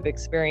intuitive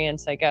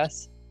experience, I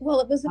guess.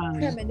 Well, it was a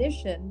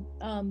premonition.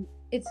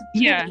 It's a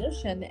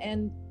premonition,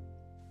 and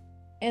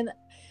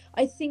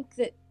I think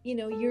that, you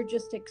know, you're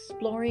just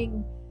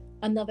exploring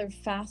another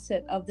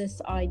facet of this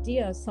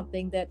idea,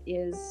 something that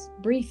is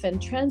brief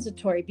and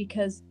transitory,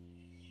 because,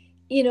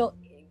 you know,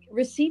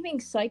 receiving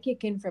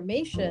psychic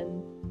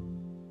information,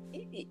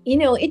 you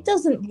know, it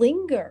doesn't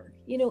linger,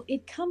 you know,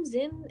 it comes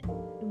in,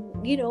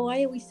 you know,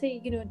 I always say,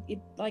 you know,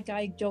 like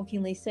I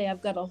jokingly say,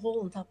 I've got a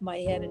hole on top of my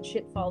head and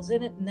shit falls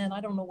in it, and then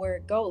I don't know where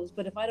it goes.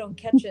 But if I don't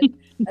catch it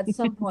at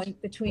some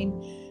point between,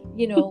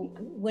 you know,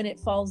 when it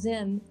falls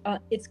in,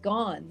 it's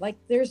gone. Like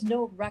there's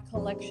no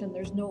recollection,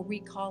 there's no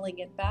recalling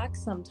it back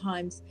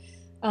sometimes,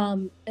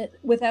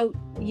 without,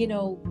 you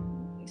know,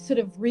 sort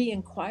of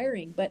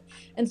re-inquiring.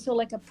 And so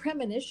like a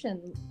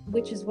premonition,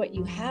 which is what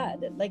you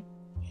had, like,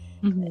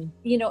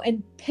 you know,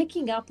 and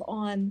picking up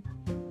on,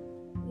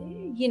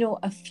 you know,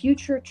 a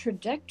future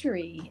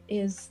trajectory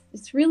it's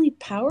really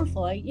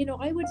powerful.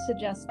 I would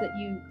suggest that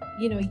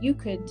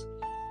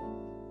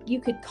you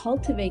could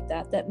cultivate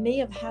that may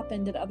have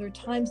happened at other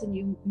times, and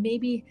you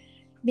maybe,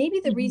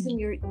 maybe the reason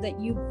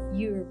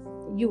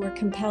you were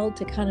compelled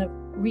to kind of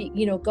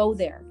go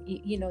there,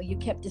 you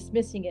kept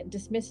dismissing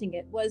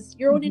it was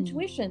your own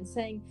intuition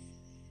saying,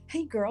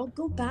 hey girl,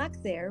 go back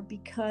there,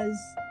 because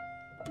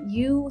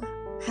you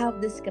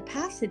have this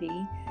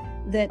capacity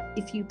that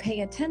if you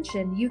pay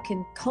attention, you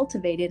can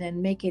cultivate it and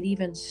make it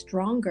even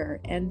stronger.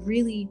 And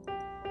really,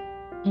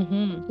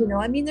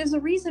 I mean, there's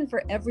a reason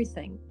for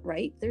everything,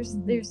 right? There's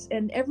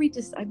and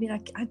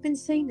I've been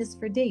saying this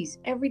for days.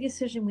 Every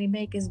decision we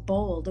make is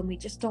bold, and we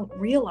just don't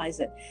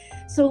realize it.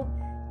 So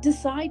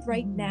decide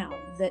right now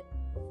that,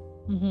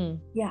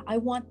 yeah, I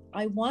want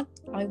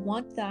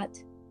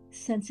that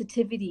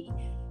sensitivity,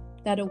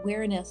 that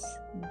awareness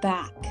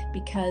back,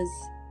 because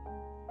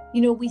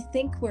we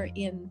think we're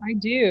in. I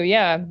do.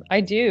 Yeah,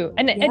 I do.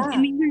 And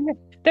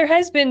there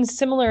has been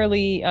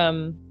similarly,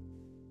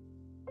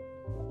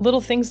 little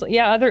things,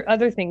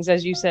 other things,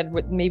 as you said.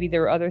 Maybe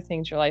there were other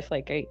things in your life,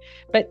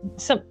 but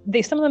some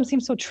of them seem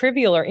so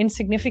trivial or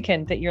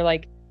insignificant that you're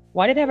like,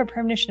 why did I have a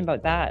premonition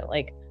about that?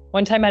 Like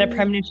one time I had a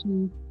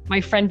premonition,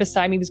 my friend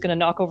beside me was going to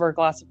knock over a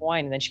glass of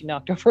wine, and then she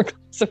knocked over a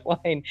glass of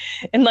wine,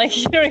 and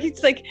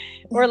it's like,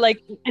 or like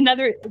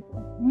another,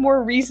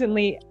 more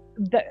recently,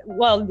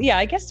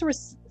 I guess there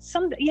was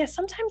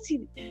sometimes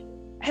you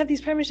have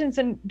these premonitions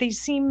and they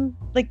seem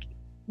like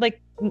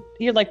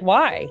you're like,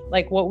 why?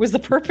 Like, what was the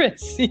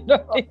purpose?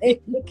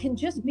 It can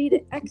just be to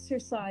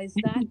exercise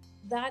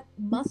that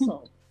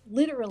muscle,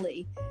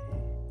 literally.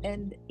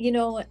 And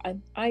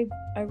I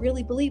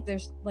really believe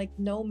there's like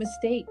no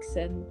mistakes,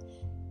 and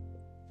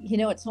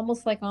it's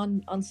almost like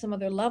on some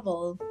other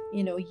level,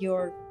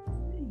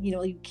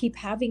 you keep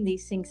having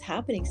these things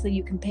happening so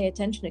you can pay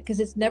attention to it, because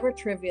it's never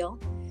trivial.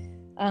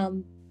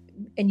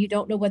 And you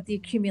don't know what the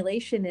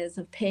accumulation is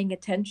of paying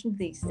attention to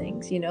these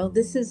things.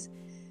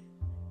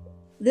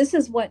 This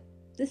is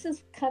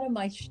kind of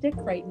my shtick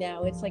right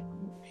now. It's like,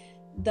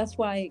 that's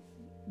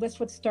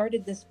what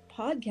started this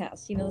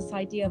podcast, this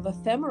idea of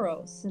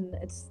ephemeros. And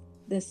it's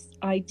this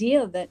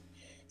idea that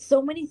so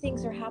many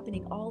things are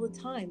happening all the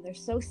time. They're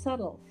so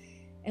subtle,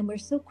 and we're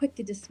so quick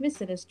to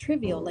dismiss it as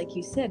trivial, like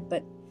you said,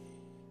 but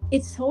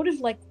it's sort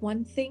of like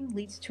one thing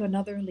leads to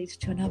another, leads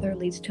to another,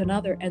 leads to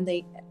another, and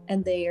they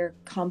are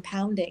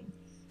compounding.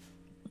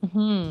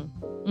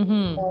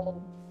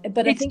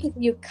 But I think if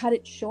you cut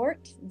it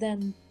short,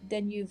 then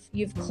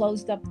you've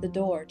closed up the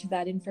door to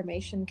that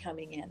information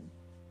coming in.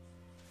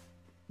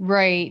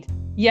 Right.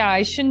 Yeah,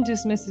 I shouldn't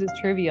dismiss it as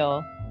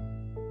trivial.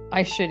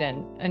 I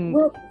shouldn't. And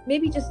well,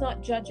 maybe just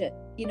not judge it,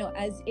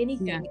 as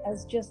anything,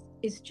 as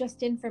it's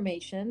just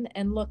information.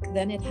 And look,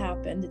 then it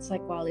happened. It's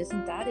like, well,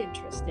 isn't that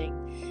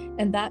interesting?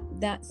 And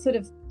that sort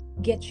of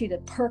gets you to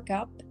perk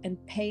up and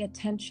pay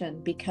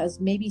attention, because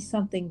maybe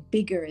something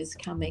bigger is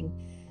coming.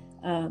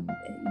 I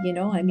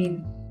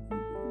mean,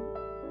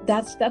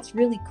 that's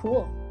really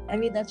cool. I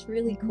mean, that's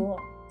really cool.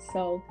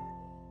 So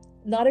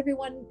not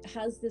everyone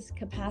has this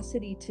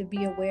capacity to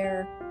be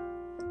aware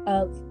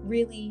of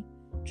really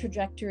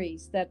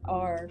trajectories that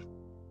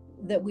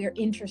we're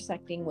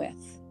intersecting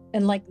with.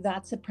 And like,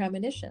 that's a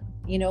premonition,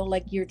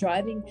 like you're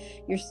driving,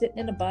 you're sitting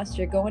in a bus,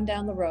 you're going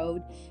down the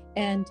road,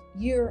 and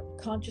your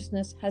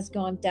consciousness has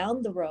gone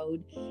down the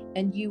road,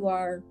 and you've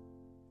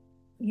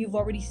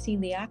already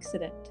seen the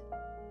accident.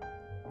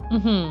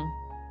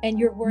 And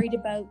you're worried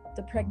about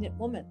the pregnant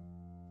woman.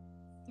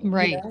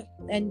 Right.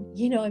 And,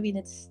 I mean,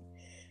 it's,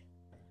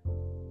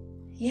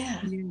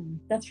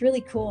 that's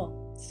really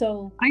cool.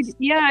 So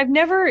I've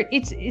never,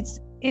 it's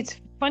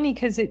funny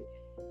because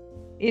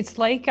it's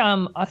like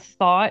a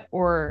thought,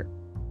 or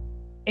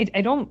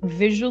I don't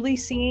visually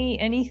see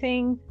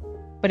anything,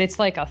 but it's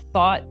like a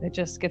thought that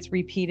just gets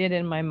repeated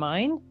in my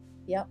mind.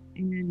 Yep.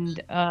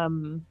 And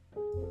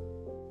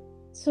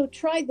so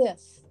try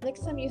this.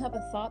 Next time you have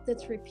a thought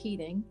that's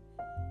repeating,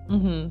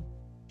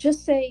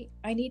 just say,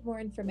 I need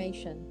more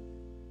information.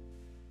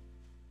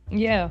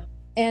 Yeah.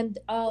 And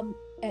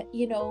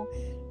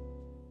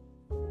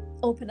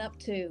open up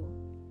to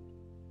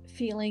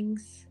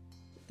feelings,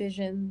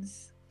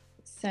 visions,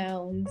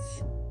 sounds,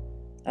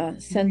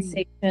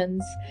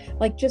 sensations.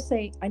 Like, just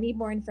say, I need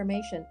more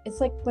information. It's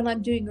like when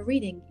I'm doing a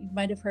reading, you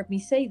might have heard me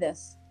say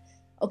this.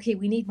 Okay,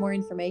 we need more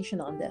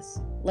information on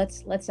this.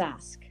 Let's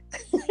ask.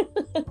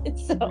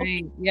 So,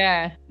 right.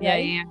 Yeah.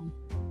 Right? Yeah.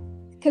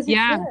 Because it's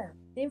there.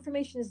 The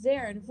information is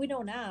there, and if we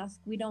don't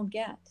ask, we don't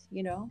get.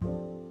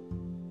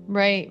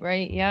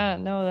 Right. Yeah.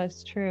 No,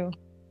 that's true.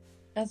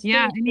 That's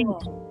really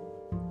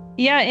cool.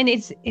 And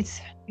it's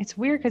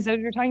weird, because as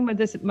you're talking about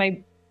this,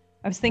 I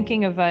was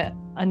thinking of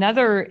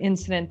another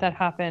incident that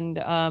happened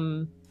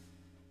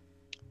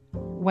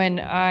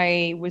when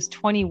I was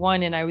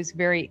 21 and I was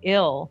very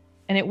ill,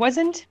 and it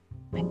wasn't.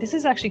 This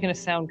is actually going to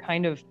sound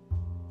kind of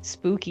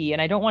spooky,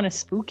 and I don't want to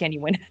spook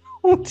anyone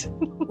out.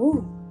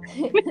 Ooh.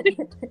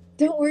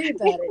 Don't worry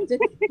about it.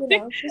 Just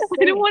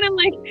I don't want to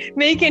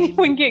make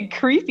anyone get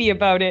creepy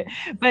about it.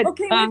 But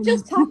okay, we've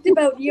just talked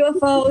about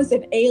UFOs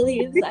and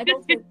aliens. I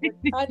don't think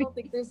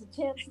there's a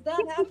chance of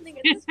that happening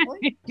at this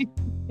point.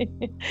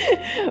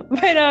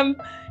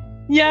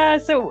 Yeah,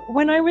 so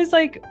when I was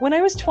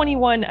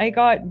 21, I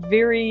got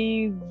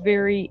very,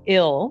 very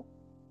ill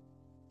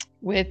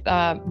with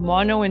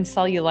mono and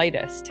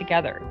cellulitis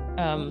together.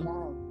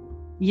 Wow.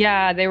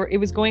 Yeah, it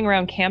was going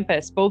around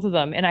campus, both of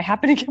them, and I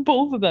happened to get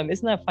both of them.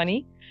 Isn't that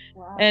funny?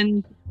 Wow.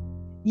 And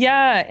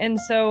yeah, and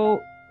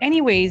so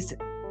anyways,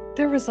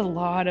 there was a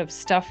lot of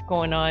stuff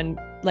going on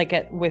like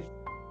with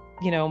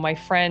my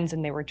friends,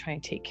 and they were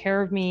trying to take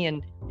care of me,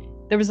 and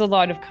there was a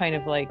lot of kind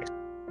of like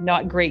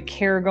not great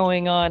care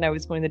going on. I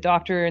was going to the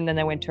doctor, and then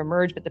I went to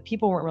Emerge, but the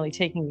people weren't really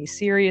taking me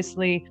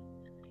seriously.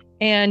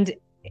 And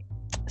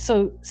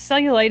so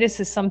cellulitis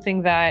is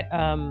something that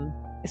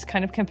is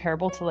kind of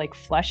comparable to like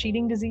flesh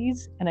eating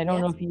disease. And I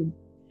don't know if you,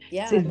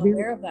 Yeah, it's I'm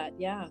aware of that.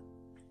 Yeah.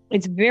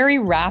 It's very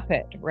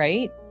rapid,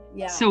 right?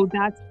 Yeah. So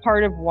that's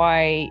part of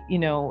why,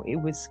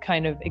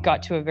 it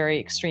got to a very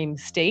extreme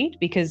state,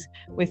 because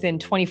within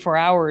 24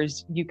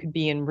 hours, you could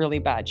be in really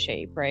bad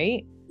shape,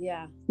 right?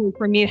 Yeah. So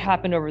for me, it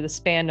happened over the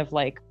span of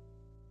like,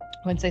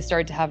 once I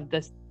started to have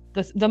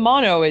the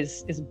mono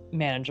is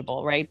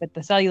manageable, right? But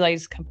the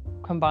cellulitis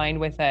combined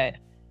with it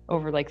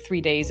over like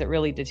 3 days, it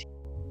really did.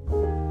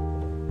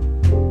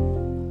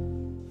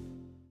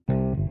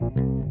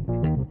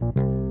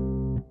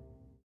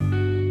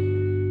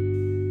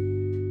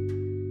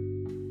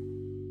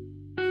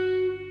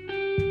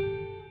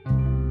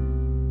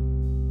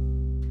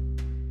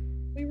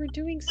 We were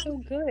doing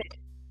so good.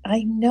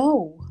 I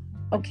know.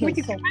 Okay,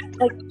 so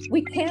like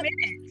we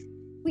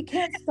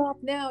can't stop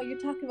now. You're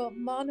talking about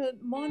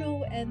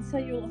mono and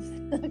cellulose.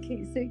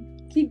 Okay, so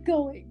keep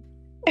going.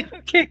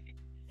 Okay.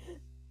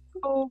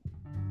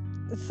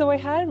 So I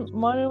had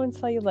mono and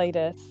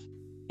cellulitis,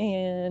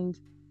 and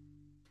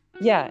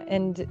yeah,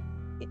 and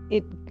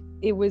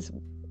it was,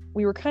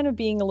 we were kind of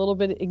being a little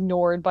bit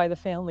ignored by the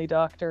family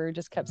doctor.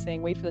 Just kept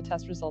saying, wait for the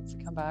test results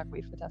to come back,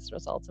 wait for the test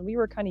results. And we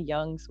were kind of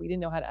young, so we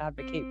didn't know how to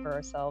advocate for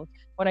ourselves.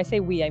 When I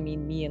say we, I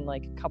mean me and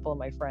like a couple of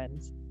my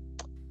friends.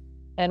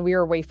 And we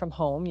were away from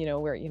home,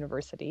 we're at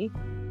university.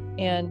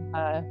 And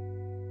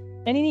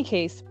in any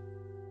case,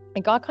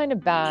 it got kind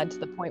of bad to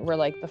the point where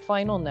like the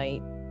final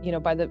night,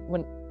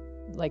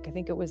 I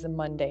think it was a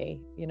Monday,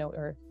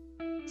 or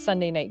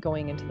Sunday night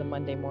going into the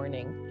Monday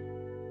morning.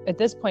 At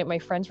this point, my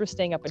friends were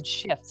staying up in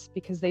shifts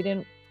because they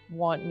didn't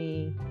want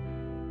me,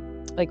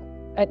 like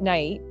at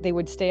night, they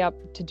would stay up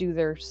to do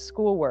their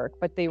schoolwork,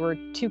 but they were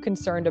too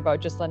concerned about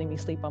just letting me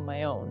sleep on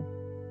my own.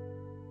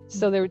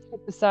 So they would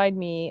sit beside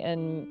me,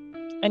 and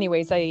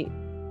anyways, I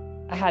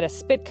had a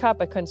spit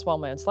cup. I couldn't swallow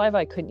my own saliva.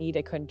 I couldn't eat.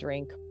 I couldn't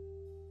drink.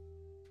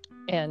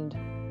 And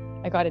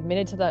I got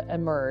admitted to the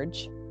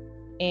Emerge.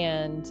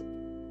 And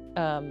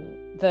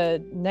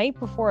the night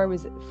before I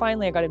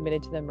got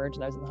admitted to the Emerge,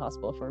 and I was in the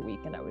hospital for a week,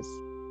 and I was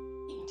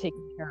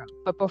taken care of.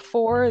 But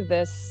before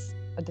this,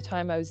 at the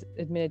time I was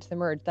admitted to the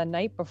Emerge, the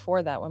night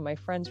before that, when my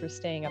friends were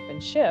staying up in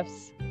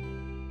shifts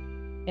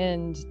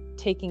and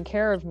taking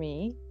care of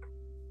me,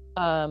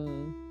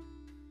 I'm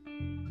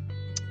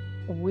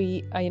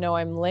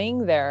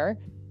laying there,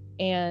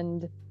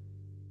 and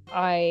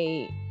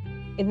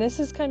this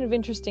is kind of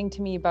interesting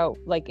to me about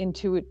like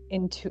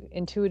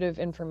intuitive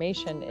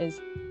information, is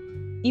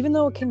even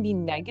though it can be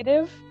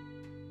negative,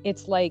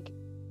 it's like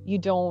you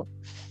don't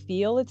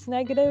feel it's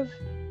negative.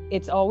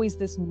 It's always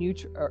this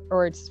neutral,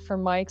 or it's,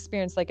 from my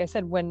experience, like I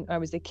said, when I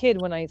was a kid,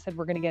 when I said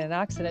we're going to get in an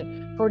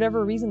accident, for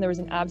whatever reason, there was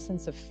an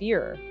absence of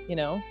fear,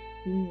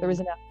 There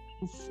was an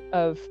absence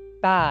of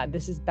bad.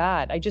 This is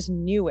bad. I just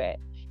knew it.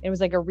 It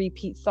was like a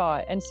repeat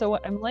thought. And so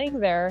I'm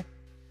laying there,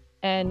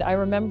 and I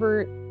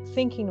remember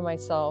thinking to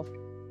myself,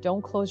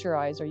 don't close your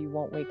eyes or you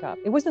won't wake up.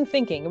 It wasn't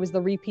thinking, it was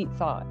the repeat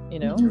thought,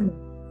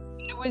 Mm-hmm.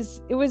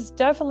 It was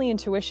definitely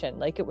intuition.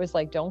 Like it was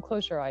like, don't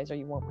close your eyes or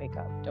you won't wake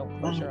up. Don't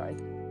close your eyes,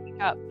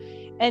 wake up.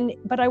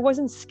 But I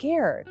wasn't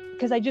scared,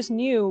 because I just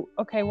knew,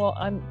 okay, well,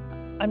 I'm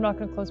not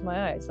going to close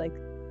my eyes. Like,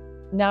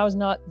 now is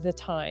not the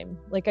time.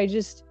 Like, I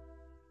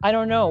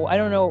don't know.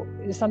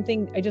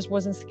 Something, I just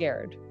wasn't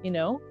scared,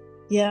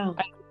 Yeah.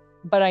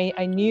 But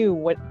I knew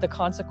what the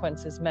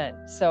consequences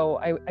meant. So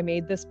I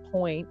made this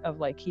point of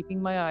like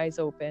keeping my eyes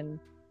open.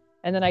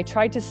 And then I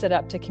tried to sit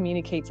up to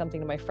communicate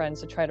something to my friends,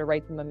 to try to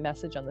write them a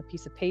message on the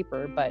piece of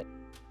paper. But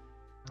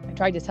I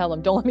tried to tell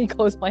them, don't let me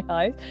close my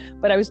eyes.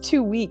 But I was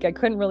too weak. I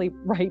couldn't really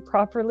write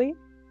properly.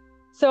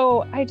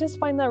 So I just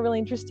find that really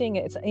interesting.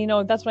 It's,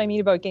 that's what I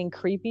mean about getting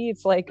creepy.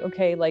 It's like,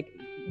 okay, like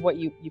what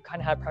you kind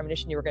of had a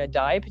premonition you were going to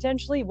die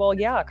potentially. Well,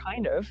 yeah,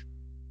 kind of.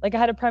 Like I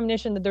had a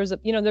premonition that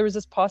there was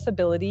this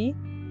possibility,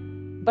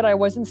 but I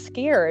wasn't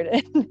scared.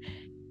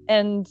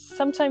 And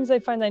sometimes I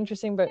find that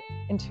interesting, but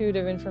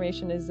intuitive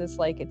information is this,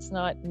 like, it's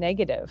not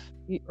negative,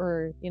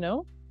 or,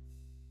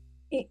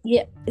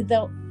 Yeah,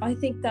 though I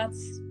think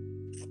that's,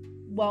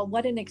 well,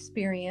 what an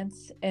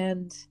experience.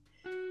 And,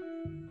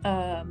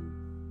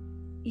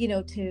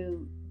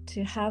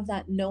 to have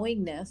that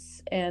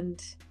knowingness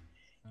and,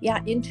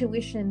 yeah,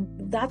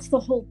 intuition, that's the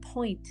whole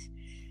point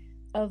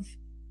of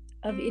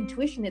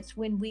intuition. It's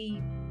when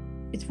we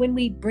it's when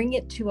we bring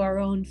it to our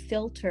own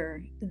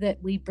filter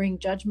that we bring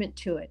judgment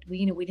to it.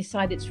 We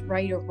decide it's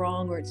right or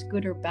wrong, or it's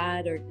good or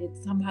bad, or it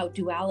somehow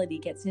duality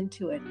gets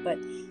into it. But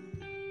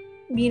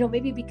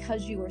maybe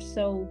because you were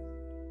so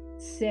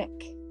sick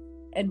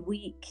and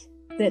weak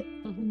that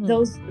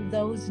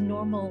those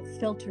normal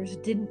filters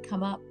didn't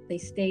come up, they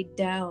stayed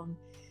down,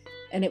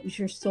 and it was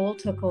your soul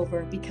took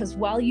over. Because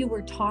while you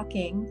were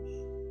talking,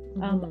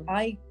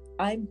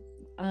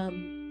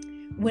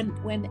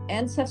 when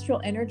ancestral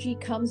energy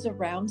comes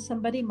around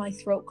somebody, my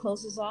throat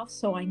closes off,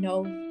 so I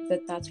know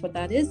that that's what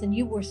that is. And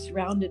you were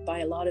surrounded by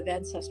a lot of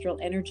ancestral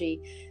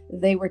energy.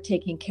 They were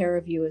taking care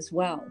of you as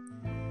well.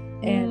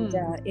 And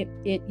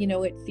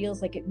it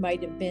feels like it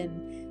might have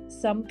been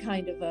some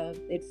kind of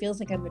it feels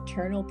like a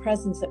maternal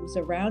presence that was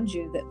around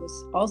you, that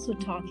was also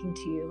talking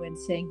to you and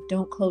saying,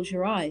 don't close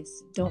your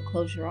eyes, don't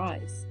close your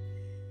eyes.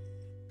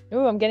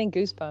 Oh, I'm getting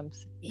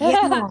goosebumps.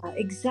 Yeah,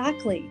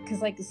 exactly.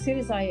 Because as soon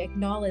as I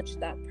acknowledge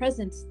that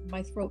presence,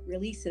 my throat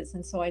releases.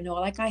 And so I know,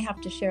 I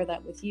have to share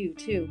that with you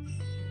too.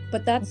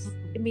 But that's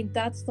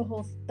the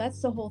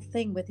whole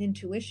thing with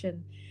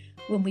intuition.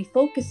 When we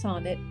focus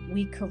on it,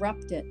 we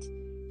corrupt it.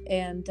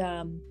 And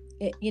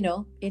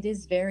it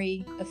is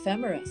very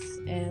ephemeral.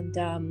 And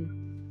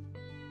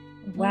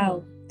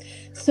wow.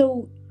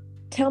 So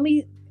tell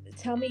me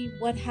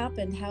what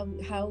happened,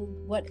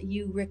 what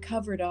you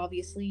recovered.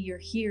 Obviously you're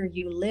here,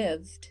 you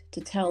lived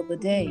to tell the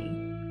day.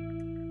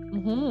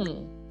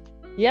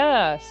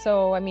 Yeah,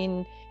 so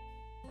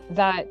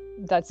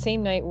that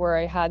same night where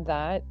I had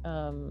that,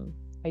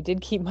 I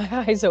did keep my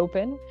eyes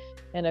open,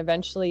 and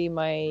eventually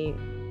my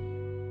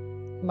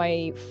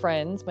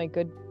friends, my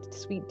good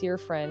sweet dear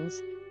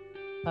friends,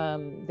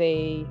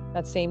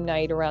 that same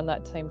night around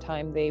that same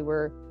time, they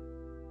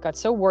got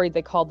so worried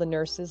they called the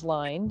nurses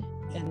line,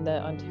 and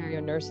the Ontario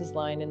nurses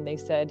line, and they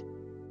said,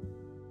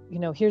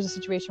 here's a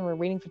situation, we're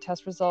waiting for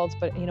test results,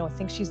 but I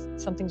think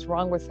something's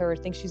wrong with her, I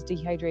think she's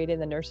dehydrated.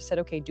 And the nurses said,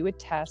 okay, do a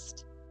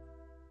test.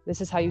 This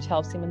is how you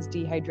tell if someone's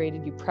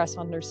dehydrated. You press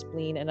on their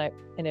spleen, and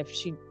if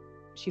she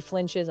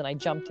flinches, and I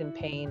jumped in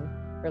pain,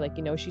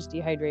 or she's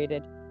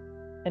dehydrated.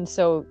 And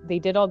so they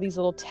did all these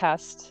little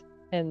tests,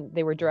 and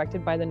they were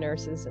directed by the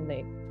nurses, and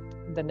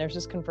the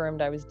nurses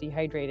confirmed I was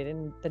dehydrated.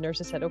 And the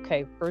nurses said,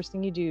 okay, first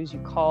thing you do is you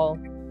call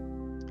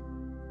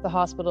the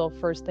hospital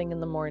first thing in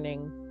the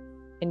morning,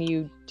 and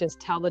you just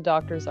tell the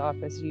doctor's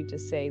office, you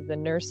just say, the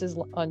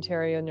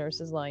Ontario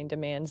nurses line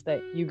demands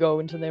that you go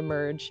into the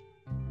emerge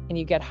and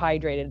you get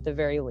hydrated at the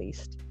very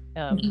least.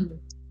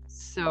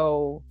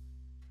 So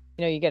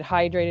you get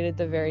hydrated at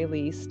the very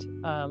least,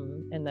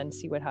 and then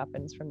see what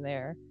happens from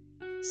there.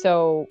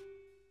 So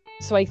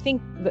I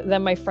think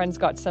then my friends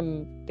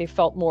they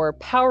felt more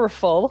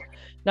powerful,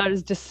 not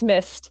as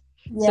dismissed.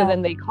 Yeah. So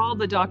then they called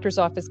the doctor's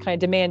office, kind of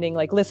demanding,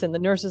 listen, the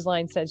nurse's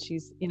line says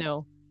she's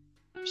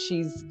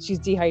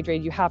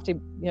dehydrated. You have to,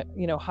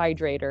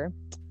 hydrate her.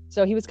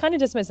 So he was kind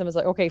of dismissive. I was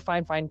like, okay,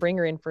 fine, bring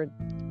her in to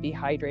be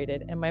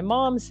hydrated. And my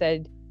mom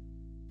said,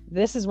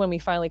 this is when we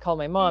finally called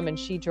my mom, and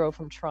she drove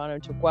from Toronto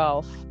to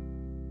Guelph.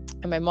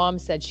 And my mom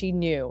said she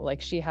knew,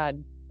 she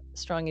had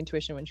strong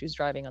intuition when she was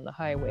driving on the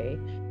highway.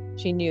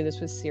 She knew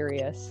this was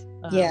serious.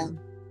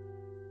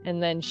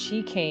 And then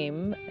she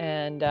came,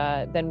 and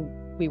then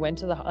we went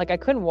to I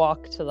couldn't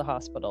walk to the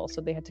hospital,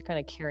 so they had to kind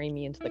of carry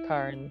me into the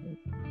car and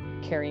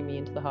carry me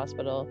into the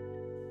hospital.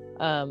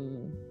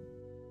 And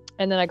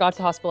then I got to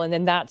the hospital, and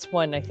then that's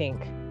when I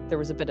think there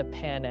was a bit of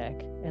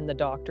panic, and the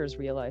doctors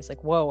realized,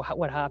 whoa,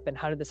 what happened?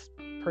 How did this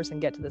person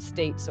get to the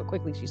States so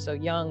quickly? She's so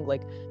young,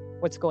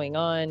 what's going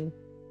on?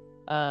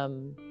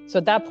 So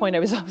at that point I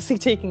was obviously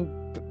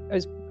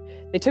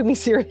they took me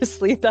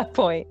seriously at that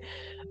point.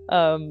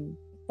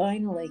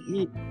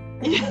 Finally.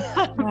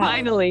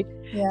 Finally.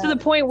 Yeah. To the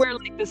point where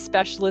the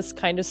specialist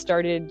kind of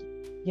started,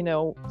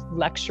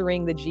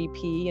 lecturing the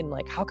GP, and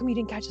how come you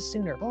didn't catch us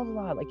sooner? Blah,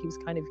 blah, blah. He was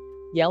kind of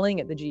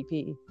yelling at the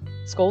GP,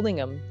 scolding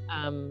him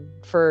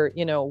for,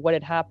 what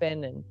had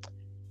happened. And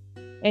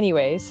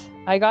anyways,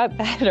 I got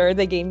better.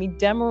 They gave me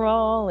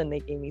Demerol, and they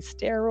gave me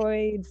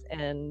steroids,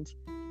 and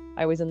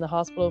I was in the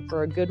hospital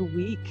for a good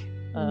week.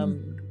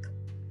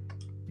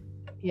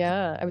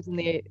 Yeah, I was in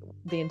the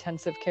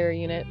intensive care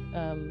unit.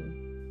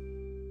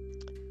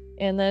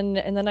 And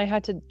then I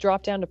had to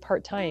drop down to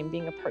part-time,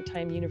 being a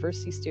part-time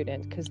university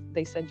student, because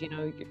they said, you're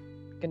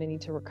going to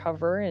need to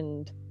recover.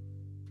 And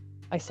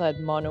I still had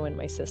mono in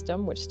my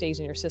system, which stays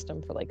in your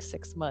system for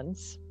 6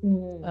 months.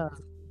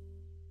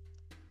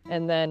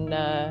 And then,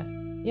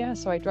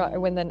 so I dropped.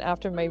 When then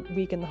after my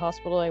week in the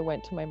hospital, I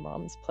went to my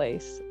mom's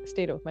place,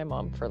 stayed with my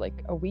mom for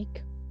a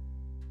week.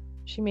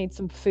 She made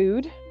some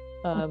food.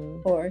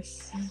 Of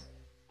course.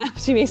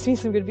 She makes me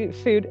some good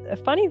food. A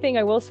funny thing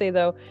I will say,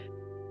 though,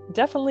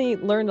 definitely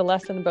learned a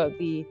lesson about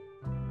the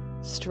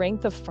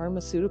strength of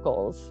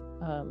pharmaceuticals,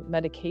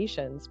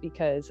 medications,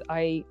 because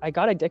I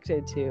got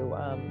addicted to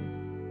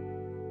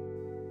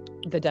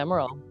the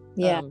Demerol.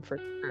 For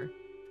sure.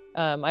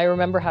 I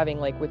remember having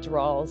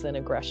withdrawals and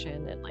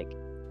aggression, and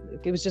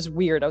it was just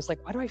weird. I was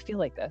like, why do I feel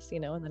like this?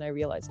 And then I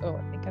realized, I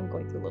think I'm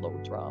going through a little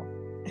withdrawal.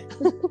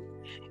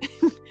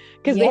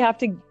 Because they have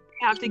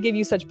have to give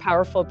you such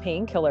powerful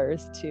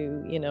painkillers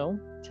to,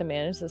 to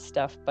manage this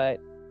stuff. But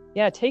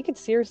yeah, take it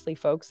seriously,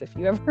 folks. If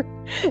you ever,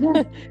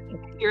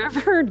 if you're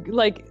ever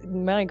like,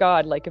 my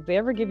God, like if they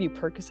ever give you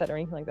Percocet or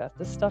anything like that,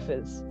 this stuff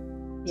is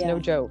no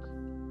joke.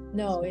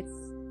 No, it's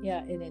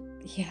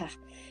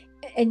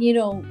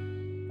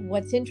And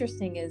what's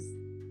interesting is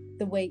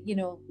the way,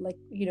 like,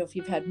 if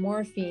you've had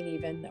morphine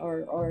even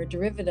or a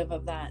derivative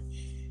of that,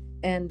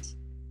 and,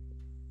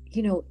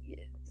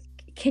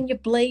 can you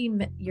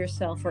blame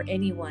yourself or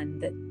anyone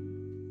that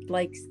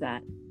likes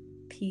that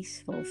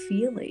peaceful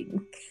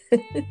feeling?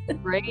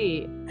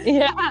 Right.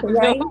 Yeah.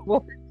 Right.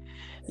 No.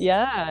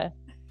 Yeah.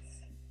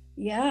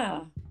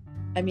 Yeah.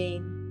 I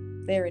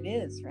mean, there it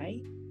is,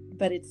 right?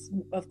 But it's,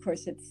 of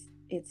course, it's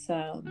it's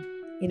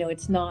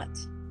not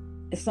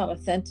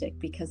authentic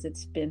because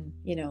it's been,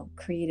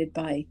 created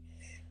by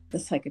the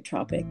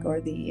psychotropic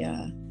or the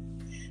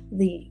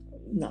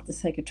not the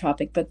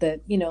psychotropic, but the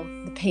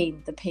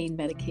pain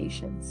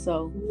medication.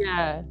 So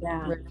yeah.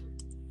 Right.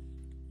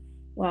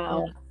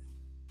 Wow. Yeah.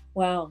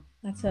 Wow.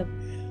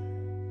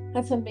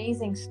 That's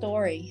amazing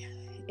story.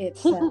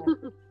 It's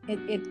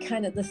it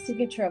kind of, the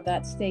signature of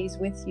that stays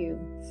with you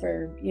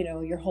for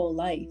your whole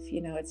life.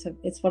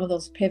 It's one of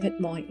those pivot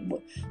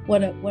moments.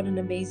 What an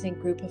amazing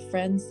group of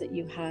friends that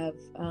you have.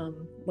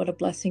 What a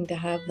blessing to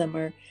have them.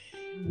 Or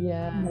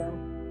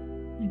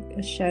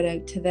a shout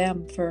out to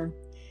them for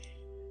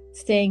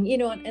staying,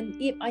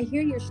 and I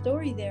hear your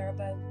story there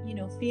about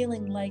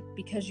feeling like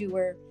because you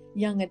were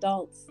young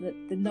adults that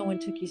no one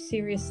took you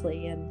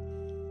seriously, and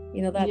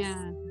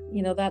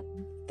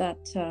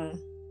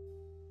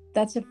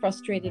that's a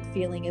frustrated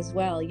feeling as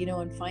well,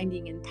 and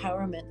finding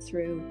empowerment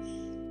through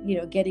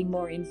getting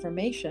more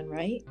information,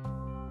 right?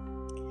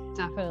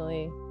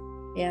 Definitely.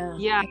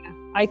 Yeah.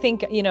 I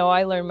think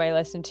I learned my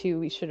lesson too.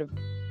 We should have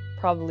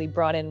probably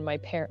brought in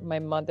my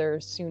mother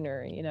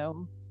sooner,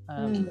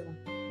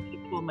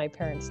 told my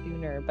parents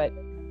sooner, but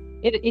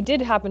it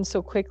did happen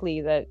so quickly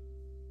that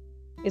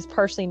is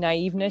partially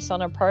naiveness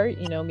on our part,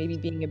 maybe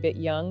being a bit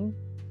young.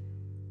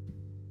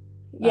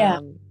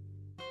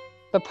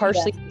 But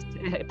partially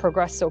it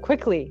progressed so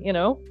quickly,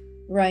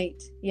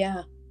 Right.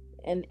 Yeah.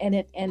 And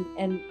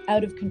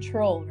out of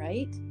control,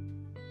 right?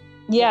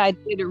 Yeah,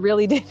 it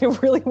really did.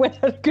 It really went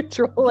out of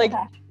control. Like,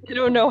 I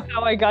don't know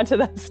how I got to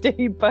that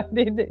state, but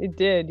it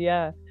did.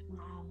 Yeah.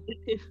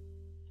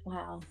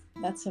 Wow.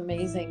 That's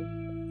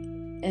amazing.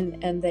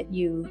 And that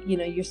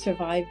you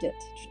survived it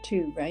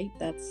too, right?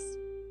 That's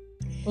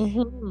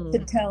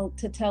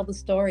to tell the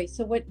story.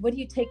 So what do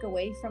you take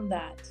away from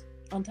that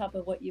on top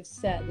of what you've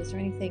said? Is there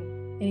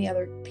any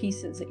other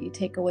pieces that you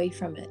take away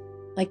from it?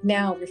 Like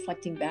now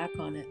reflecting back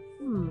on it.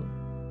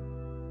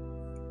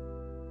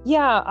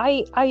 Yeah,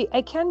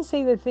 I can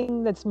say the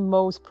thing that's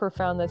most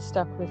profound that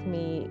stuck with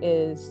me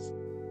is,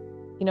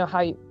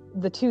 how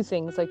the two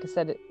things, like I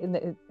said,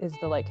 is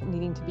the like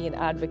needing to be an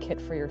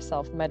advocate for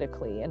yourself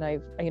medically. And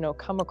I've,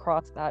 come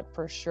across that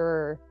for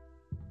sure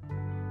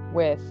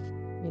with,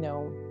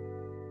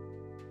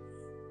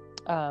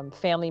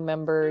 family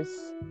members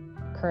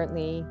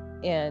currently,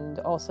 and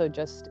also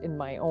just in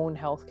my own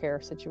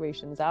healthcare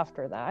situations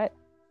after that.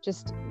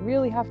 Just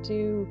really have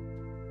to,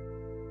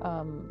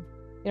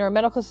 our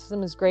medical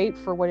system is great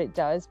for what it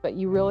does, but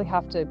you really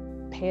have to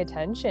pay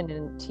attention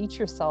and teach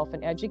yourself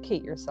and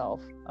educate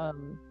yourself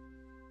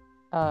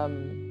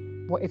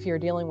if you're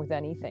dealing with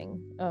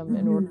anything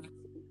in order to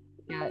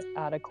get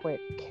adequate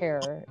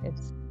care.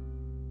 It's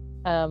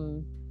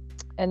and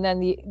then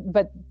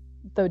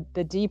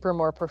the deeper,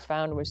 more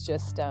profound was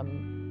just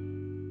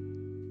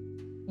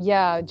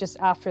just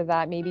after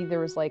that, maybe there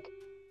was like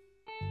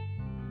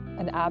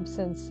an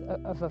absence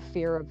of a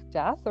fear of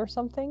death or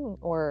something,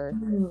 or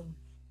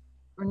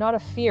not a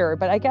fear,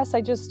 but I guess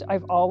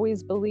I've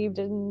always believed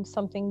in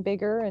something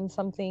bigger and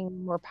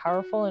something more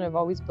powerful. And I've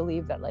always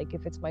believed that, like,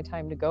 if it's my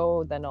time to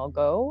go, then I'll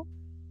go.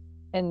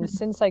 And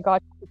since I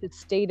got to the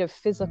state of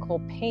physical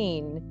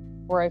pain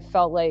where I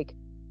felt like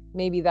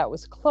maybe that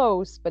was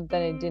close, but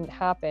then it didn't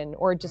happen,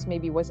 or it just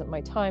maybe wasn't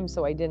my time,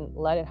 so I didn't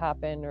let it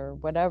happen or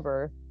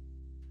whatever.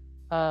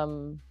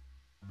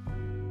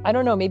 I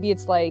don't know, maybe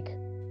it's like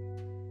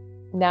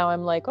now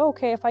I'm like,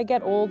 okay, if I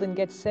get old and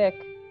get sick,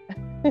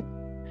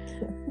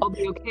 I'll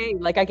be okay.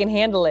 Like, I can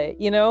handle it,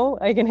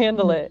 I can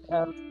handle it.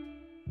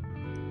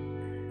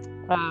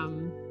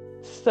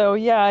 So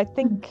yeah, I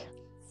think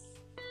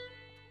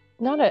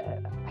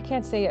I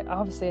can't say it,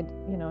 obviously,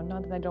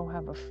 not that I don't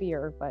have a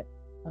fear, but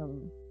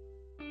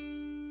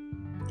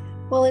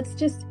well, it's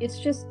just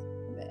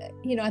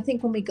I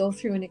think when we go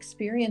through an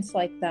experience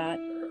like that,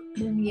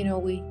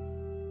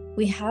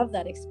 we have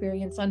that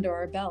experience under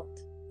our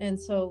belt, and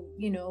so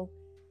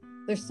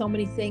there's so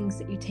many things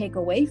that you take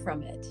away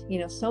from it,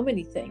 so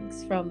many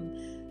things, from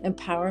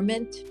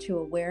empowerment to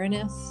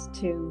awareness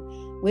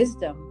to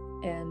wisdom.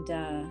 And,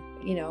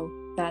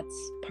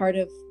 that's part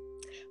of,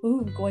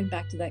 going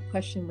back to that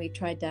question we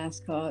tried to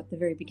ask at the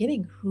very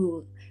beginning,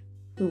 who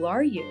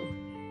are you?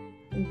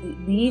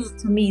 These,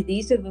 to me,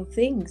 these are the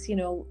things,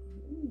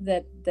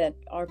 that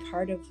are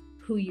part of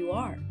who you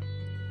are.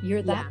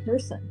 You're that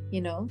person,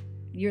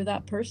 you're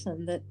that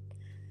person that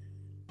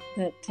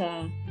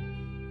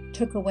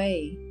took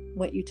away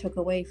what you took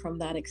away from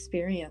that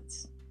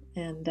experience.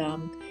 And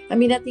I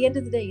mean, at the end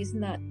of the day, isn't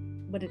that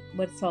what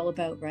it's all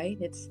about, right?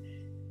 It's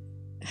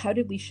how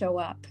did we show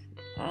up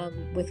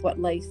with what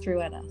life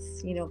threw at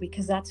us,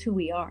 because that's who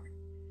we are.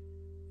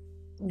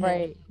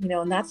 Right. And,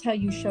 and that's how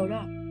you showed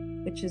up,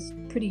 which is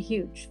pretty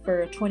huge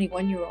for a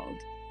 21-year-old.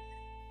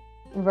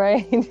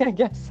 Right. I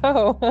guess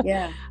so.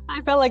 Yeah.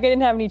 I felt like I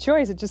didn't have any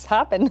choice. It just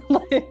happened.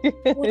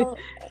 Well,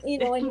 I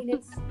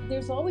mean,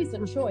 there's always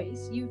a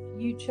choice.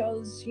 You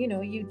chose,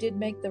 you did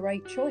make the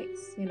right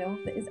choice,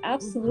 It's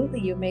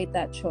absolutely, you made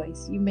that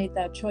choice. You made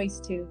that choice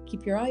to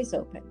keep your eyes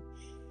open,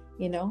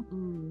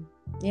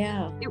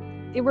 Yeah.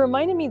 It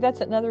reminded me, that's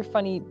another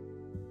funny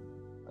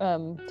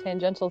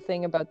tangential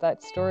thing about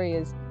that story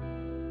is,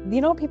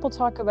 people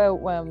talk about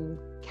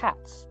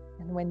cats,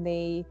 and when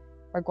they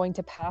are going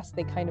to pass,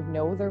 they kind of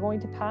know they're going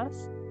to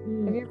pass.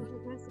 Have you ever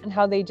heard this? And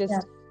how they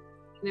just,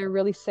 they're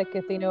really sick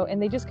if they know,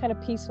 and they just kind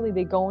of peacefully,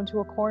 they go into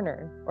a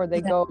corner, or they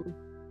go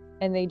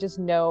and they just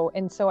know.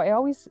 And so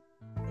it's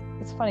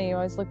funny, I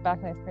always look back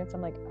at my experience,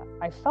 I'm like,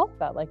 I felt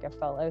that, like I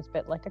was a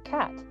bit like a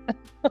cat.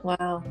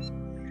 Wow.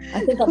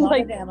 I think a lot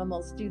of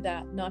animals do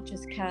that, not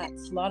just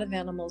cats. A lot of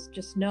animals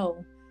just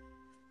know.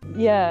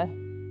 Yeah.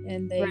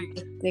 And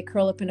they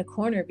curl up in a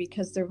corner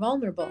because they're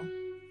vulnerable.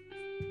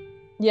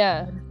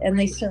 Yeah. And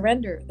they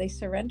surrender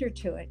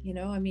to it,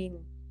 I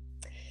mean,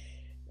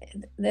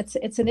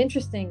 it's an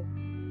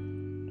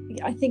interesting,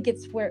 I think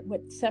it's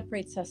what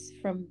separates us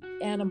from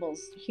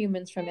animals,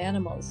 humans from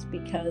animals,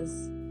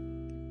 because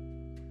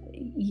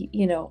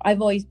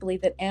I've always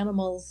believed that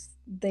animals,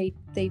 they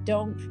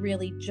don't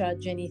really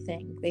judge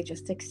anything. They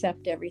just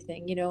accept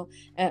everything.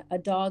 A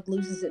dog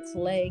loses its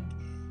leg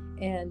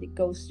and it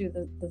goes through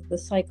the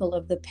cycle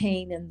of the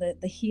pain and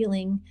the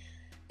healing.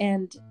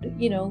 And,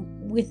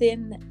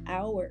 within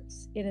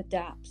hours, it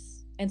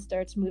adapts and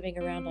starts moving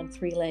around on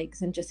 3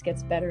 legs and just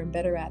gets better and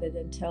better at it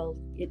until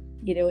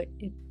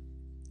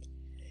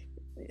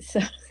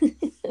so,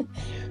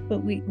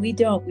 but we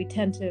don't, we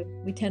tend to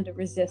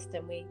resist,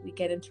 and we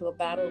get into a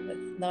battle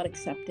with not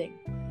accepting.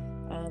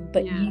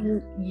 But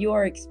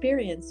your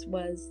experience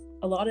was,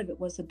 a lot of it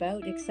was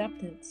about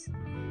acceptance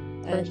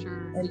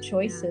and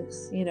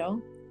choices,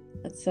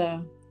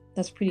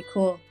 that's pretty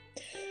cool.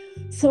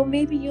 So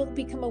maybe you'll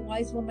become a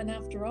wise woman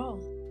after all.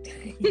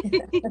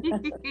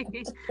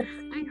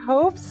 I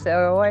hope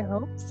so.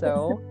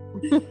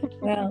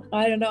 Well,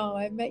 I don't know.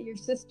 I met your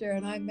sister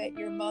and I met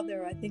your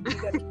mother. I think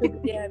you got a pretty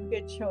damn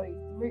good choice.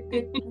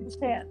 Good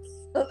chance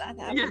of that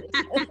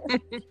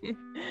happening.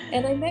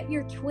 And I met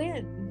your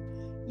twin.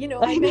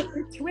 I met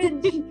your twin.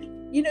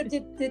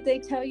 Did they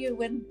tell you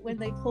when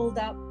they pulled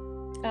up,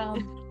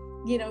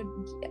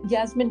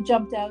 Yasmin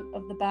jumped out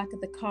of the back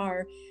of the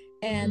car,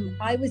 and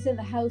I was in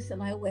the house,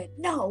 and I went,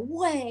 no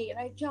way. And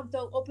I jumped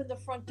out, opened the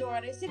front door,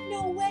 and I said,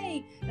 no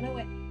way. And I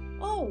went,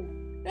 oh,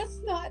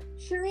 that's not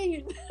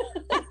Shereen.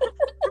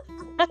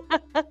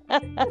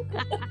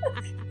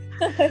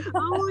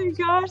 Oh my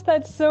gosh,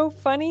 that's so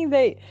funny.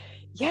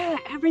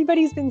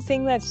 Everybody's been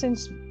saying that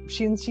since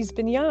she's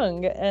been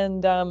young.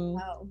 And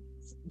wow.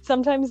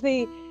 Sometimes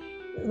they,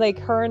 like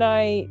her and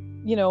I,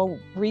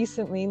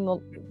 recently,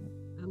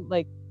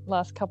 like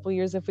last couple of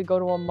years, if we go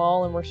to a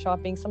mall and we're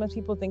shopping, sometimes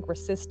people think we're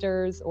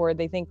sisters, or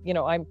they think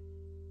I'm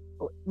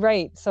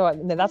right, so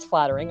that's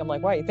flattering. I'm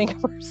like, why, you think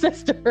I'm her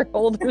sister,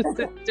 older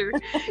sister?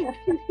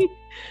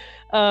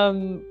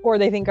 Or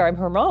they think I'm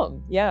her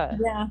mom. Yeah.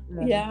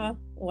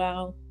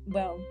 Wow.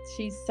 Well,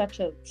 she's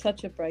such a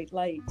bright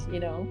light,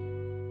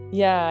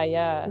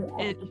 Yeah.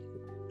 And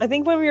I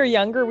think when we were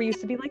younger, we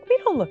used to be like, we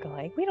don't look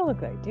alike,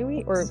 do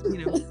we? Or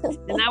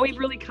and now we've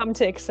really come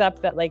to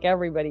accept that, like,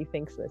 everybody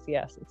thinks this.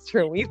 Yes, it's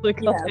true, we look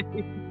alike.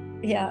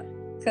 Yeah,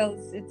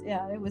 because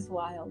it was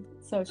wild.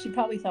 So she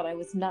probably thought I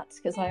was nuts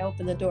because I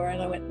opened the door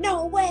and I went,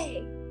 no way.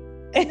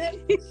 And then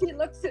she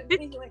looks at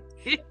me like,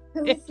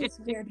 who is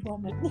this weird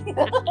woman?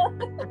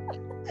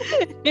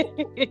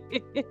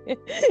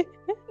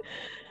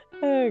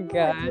 Oh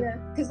God.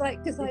 Because I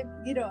think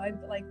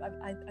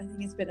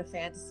it's been a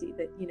fantasy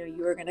that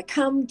you were going to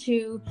come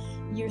to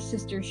your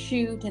sister's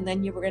shoot, and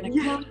then you were going to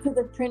come to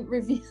the print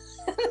reveal.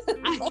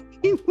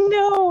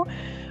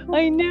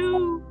 I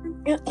know.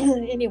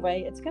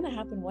 Anyway, it's going to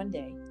happen one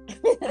day.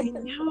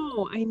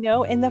 I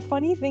know. And the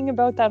funny thing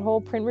about that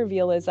whole print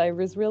reveal is, I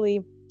was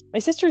really, my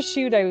sister's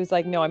shoot, I was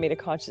like, no, I made a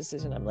conscious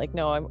decision. I'm like,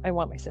 no, I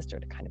want my sister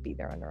to kind of be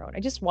there on her own.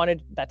 I just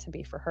wanted that to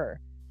be for her.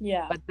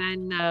 Yeah.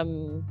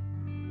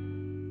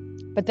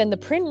 But then the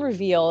print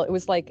reveal, it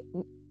was like,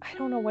 I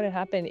don't know what had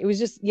happened. It was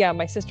just,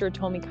 my sister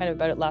told me kind of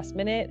about it last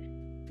minute,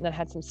 and then I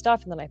had some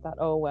stuff, and then I thought,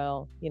 oh,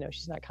 well,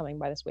 she's not coming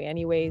by this way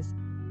anyways.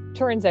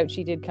 Turns out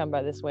she did come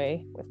by this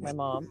way with my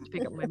mom to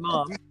pick up my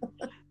mom.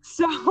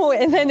 So,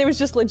 and then it was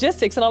just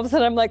logistics, and all of a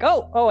sudden I'm like,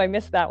 oh, I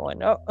missed that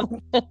one. Oh,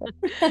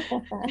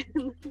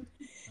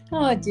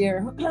 oh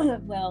dear.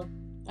 Well,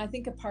 I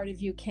think a part of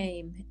you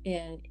came,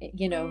 and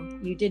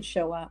you did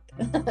show up.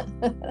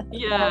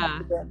 Yeah.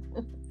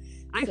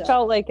 I So,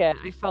 felt like it.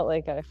 I felt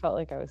like I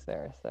was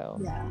there. So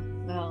yeah,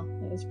 well,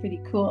 that was pretty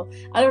cool.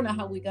 I don't know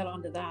how we got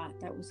onto that.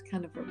 That was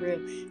kind of a real,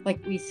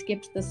 like we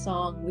skipped the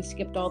song. We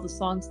skipped all the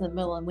songs in the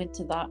middle and went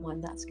to that one.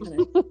 That's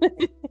kind of.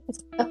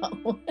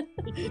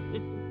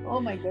 Oh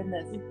my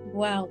goodness.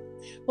 Wow.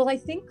 Well, I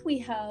think we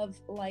have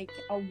like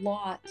a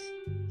lot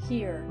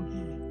here.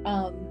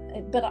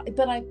 But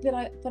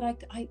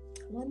I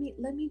let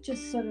me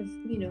just sort of,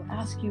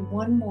 ask you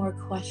one more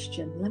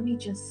question. Let me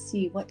just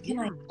see, what can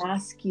I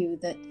ask you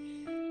that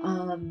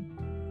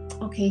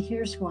okay,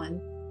 here's one.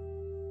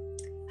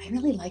 I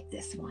really like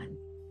this one.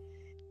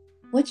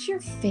 What's your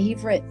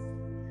favorite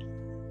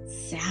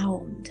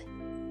sound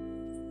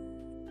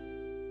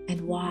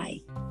and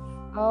why?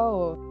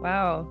 Oh,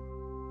 wow.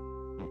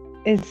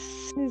 As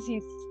soon as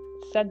you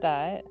said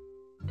that,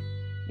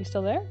 you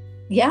still there?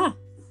 Yeah.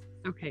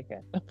 Okay,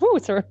 good. Oh,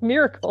 it's a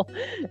miracle.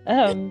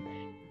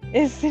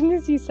 As soon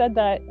as you said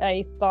that,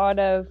 I thought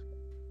of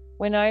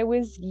when I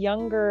was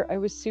younger, I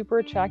was super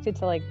attracted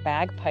to like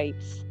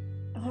bagpipes.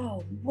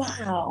 Oh,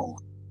 wow.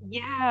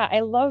 Yeah, I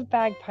love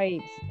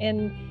bagpipes.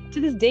 And to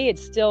this day they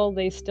still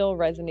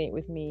resonate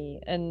with me.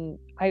 And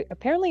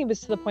apparently it was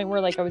to the point where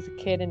like I was a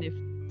kid, and if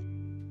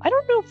I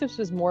don't know if this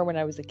was more when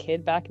I was a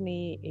kid back in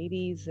the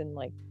 80s in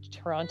like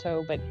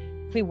Toronto, but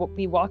if we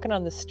be walking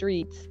on the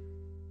street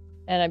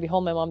and I'd be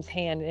holding my mom's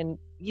hand, and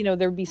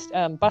there'd be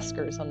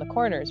buskers on the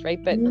corners,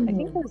 right? But I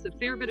think there was a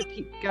fair bit of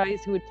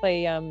guys who would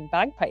play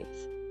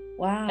bagpipes.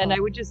 Wow. And I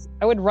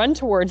would run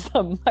towards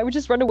them. I would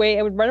just run away.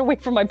 I would run away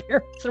from my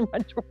parents and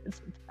run towards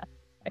them.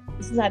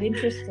 Isn't that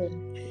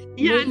interesting?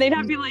 Yeah, and they'd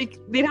have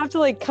to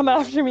like come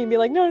after me and be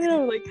like, no,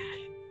 like,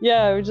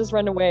 yeah, I would just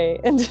run away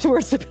and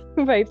towards the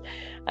bagpipes.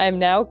 I'm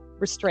now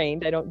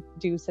restrained. I don't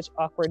do such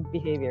awkward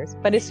behaviors.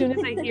 But as soon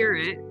as I hear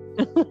it,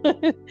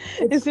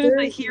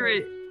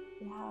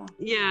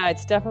 yeah,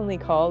 it's definitely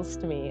calls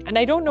to me. And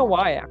I don't know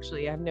why,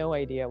 actually. I have no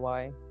idea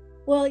why.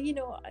 Well,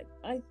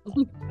 I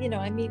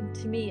mean,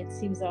 to me, it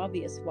seems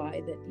obvious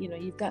why, that,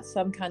 you've got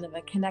some kind of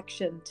a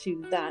connection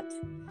to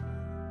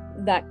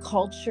that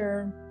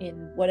culture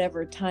in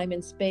whatever time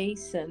and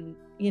space, and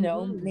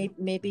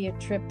maybe a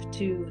trip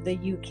to the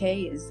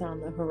UK is on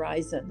the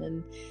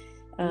horizon.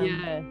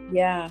 And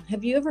yeah,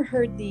 have you ever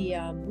heard the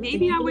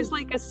maybe I was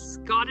like a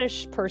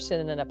Scottish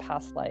person in a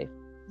past life,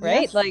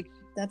 right? Yes, like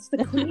that's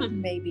the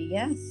Queen. Maybe,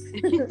 yes.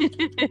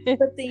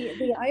 But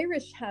the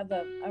Irish have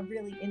a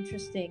really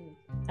interesting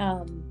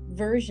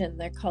version.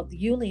 They're called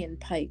Julian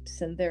pipes,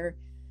 and they're,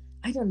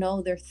 I don't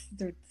know, they're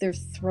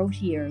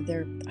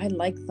throatier. I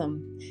like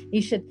them.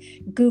 You should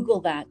Google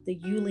that, the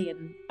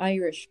Julian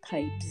Irish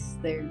pipes.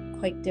 They're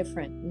quite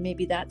different.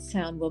 Maybe that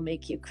sound will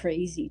make you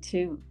crazy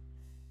too.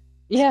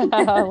 Yeah,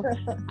 I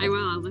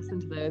will. I'll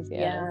listen to those.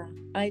 Yeah,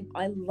 I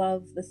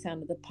love the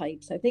sound of the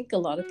pipes. I think a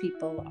lot of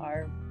people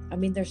are. I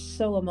mean, they're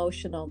so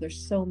emotional. They're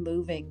so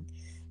moving,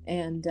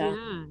 and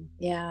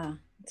yeah.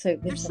 So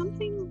there's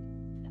something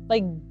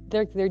like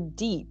they're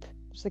deep.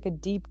 There's like a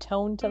deep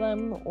tone to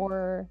them,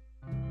 or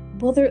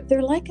well,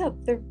 they're like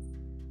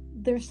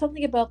there's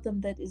something about them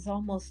that is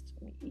almost,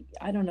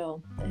 I don't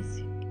know,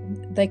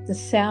 like the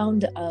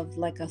sound of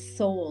like a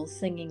soul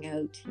singing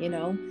out.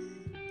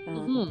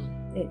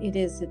 It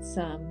is. It's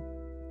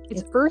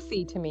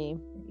earthy to me.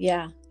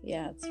 Yeah.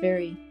 It's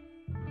very,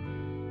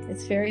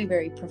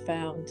 very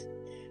profound.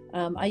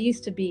 I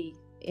used to be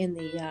in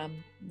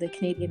the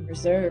Canadian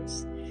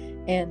Reserves,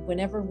 and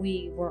whenever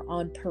we were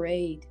on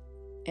parade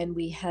and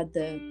we had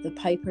the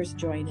pipers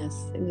join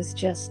us, it was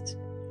just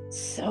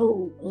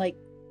so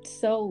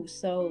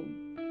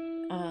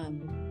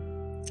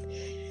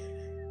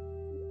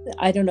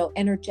I don't know,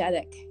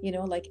 energetic,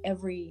 like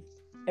every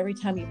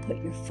time you put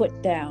your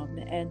foot down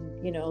and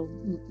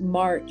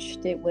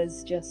marched, it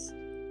was just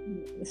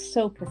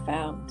so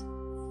profound.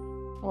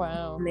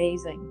 Wow.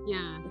 Amazing.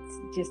 Yeah.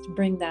 Just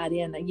bring that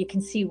in. You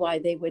can see why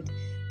they would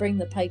bring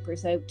the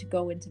pipers out to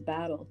go into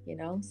battle,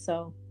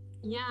 so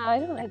yeah, I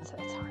don't know, it's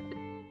hard.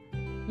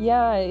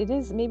 Yeah, it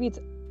is. Maybe it's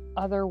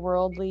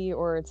otherworldly,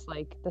 or it's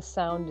like the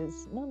sound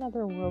is not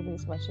otherworldly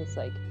as much as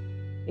like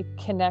it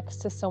connects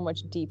to so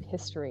much deep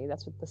history.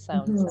 That's what the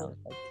sound sounds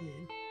like to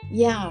me.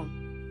 Yeah.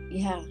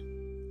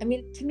 I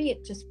mean, to me,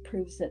 it just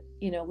proves that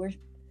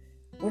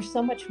we're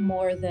so much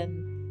more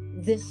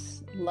than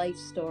this life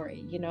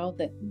story.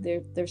 That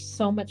there's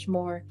so much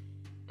more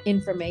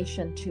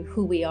information to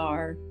who we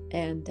are,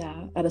 and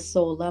at a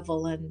soul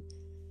level, and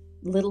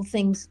little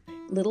things,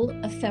 little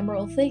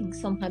ephemeral things.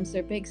 Sometimes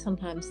they're big,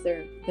 sometimes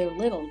they're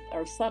little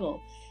or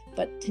subtle.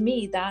 But to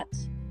me, that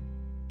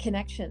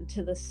connection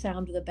to the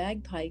sound of the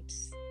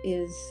bagpipes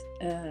is,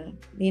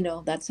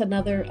 that's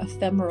another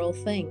ephemeral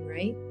thing,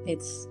 right?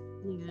 It's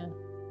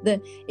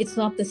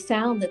not the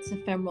sound that's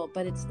ephemeral,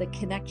 but it's the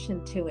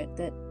connection to it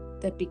that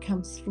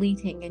becomes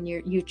fleeting, and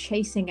you're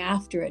chasing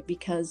after it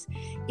because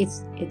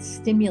it's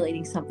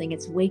stimulating something,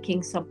 it's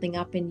waking something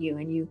up in you,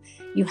 and you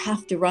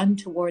have to run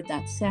toward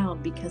that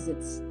sound because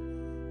it's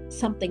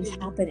something's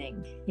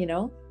happening.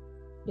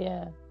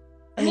 Yeah.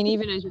 I mean,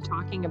 even as you're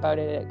talking about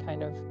it, it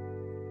kind of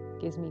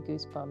gives me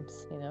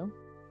goosebumps.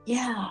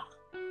 Yeah.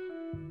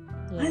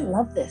 I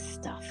love this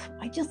stuff.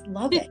 I just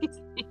love it.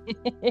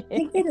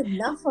 Can't get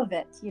enough of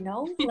it, you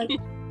know? Like,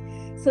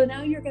 so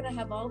now you're going to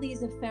have all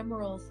these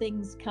ephemeral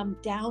things come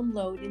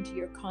download into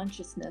your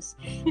consciousness.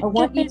 I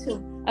want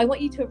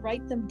you to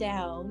write them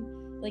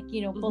down, like,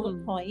 you know,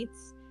 bullet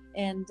points,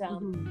 and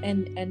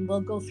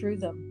we'll go through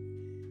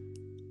them.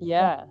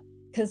 Yeah.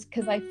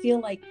 Because I feel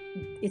like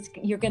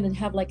you're going to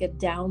have like a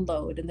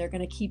download, and they're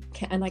going to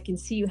and I can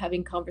see you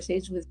having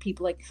conversations with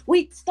people like,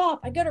 wait, stop,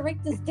 I got to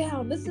write this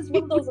down. This is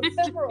one of those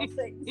ephemeral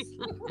things.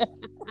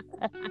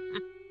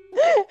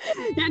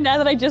 Yeah, now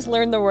that I just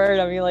learned the word,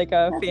 I mean, like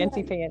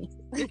fancy pants.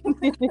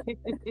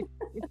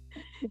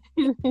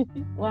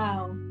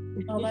 Wow.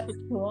 Oh, that's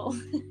cool.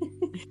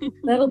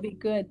 That'll be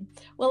good.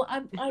 Well,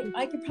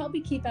 I could probably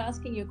keep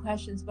asking you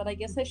questions, but I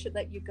guess I should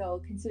let you go,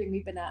 considering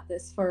we've been at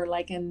this for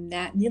like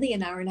nearly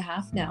an hour and a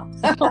half now.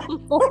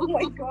 Oh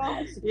my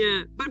gosh.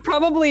 Yeah, but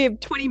probably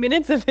 20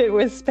 minutes of it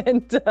was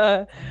spent.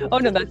 Oh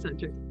no, that's not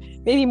true.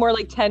 Maybe more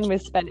like 10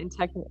 was spent in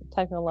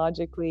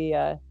technologically.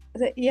 Yeah.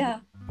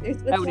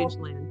 Outage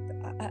land.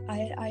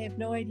 I have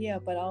no idea,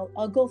 but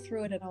I'll go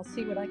through it and I'll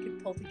see what I can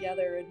pull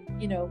together,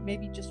 and, you know,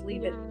 maybe just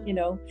leave it, you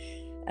know,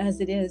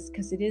 as it is,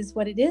 because it is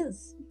what it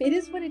is. It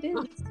is what it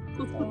is.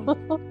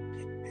 So,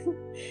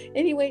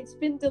 anyway, it's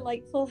been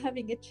delightful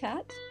having a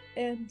chat,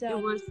 and it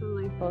was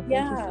delightful.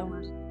 Thank you so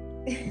much.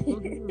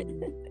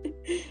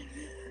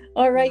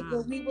 All right.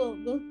 Well,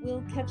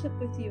 we'll catch up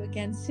with you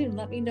again soon.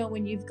 Let me know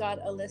when you've got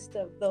a list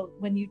of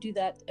when you do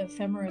that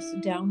ephemeris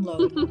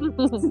download.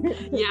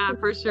 Yeah,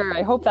 for sure.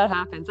 I hope that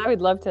happens. I would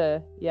love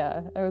to.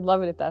 Yeah, I would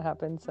love it if that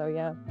happens. So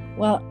yeah.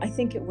 Well, I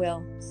think it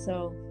will.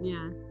 So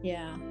yeah.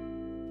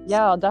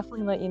 Yeah, I'll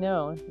definitely let you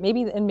know.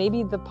 Maybe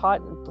the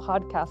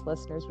podcast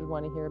listeners would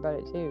want to hear about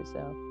it too.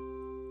 So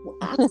well,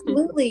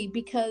 absolutely,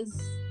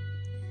 because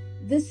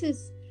this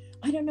is,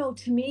 I don't know.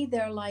 To me,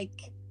 they're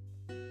like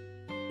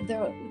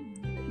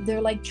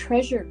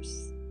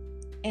treasures,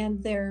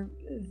 and they're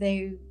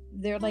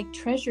like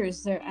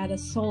treasures. They're at a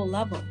soul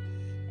level,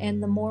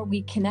 and the more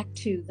we connect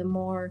to, the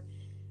more,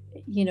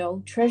 you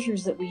know,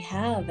 treasures that we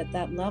have at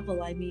that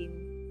level. I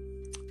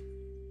mean,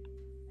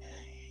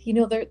 you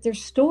know, they're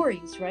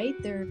stories, right?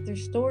 They're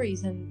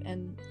stories,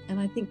 and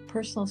I think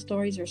personal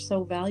stories are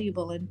so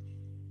valuable. And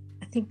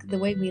I think the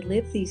way we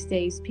live these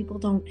days, people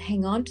don't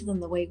hang on to them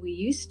the way we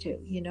used to,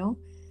 you know.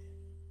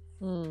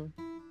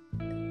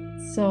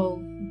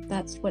 So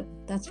that's what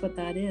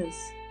that is.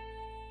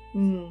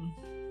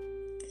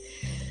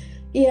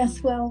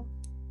 Yes, well,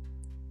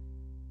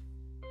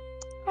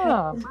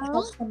 have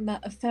some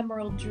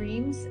ephemeral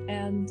dreams,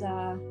 and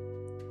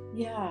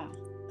yeah.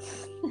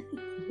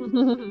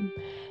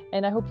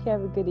 And I hope you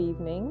have a good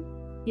evening.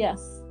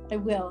 Yes, I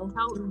will.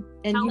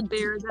 Tell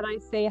Bear that I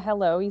say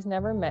hello. He's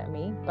never met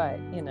me, but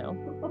you know,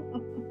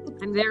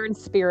 I'm there in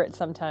spirit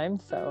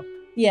sometimes. So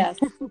yes.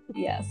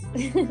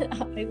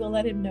 I will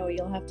let him know.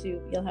 You'll have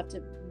to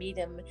meet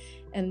him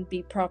and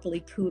be properly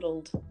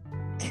poodled.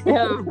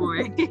 Oh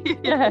boy.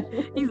 Yeah,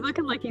 he's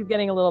looking like he's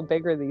getting a little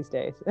bigger these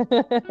days.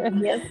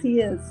 Yes, he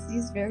is.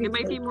 He's very It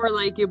might be more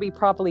like you'll be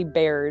properly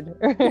bared.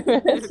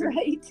 That's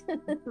right.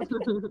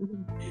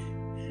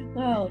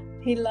 Well,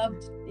 he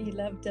loved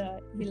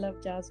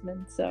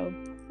Jasmine, so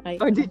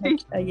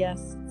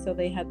yes. So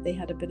they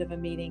had a bit of a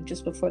meeting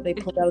just before they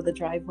pulled out of the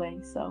driveway.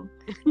 So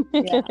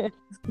yeah.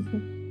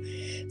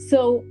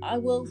 So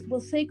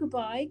we'll say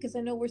goodbye, because I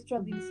know we're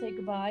struggling to say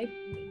goodbye.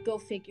 Go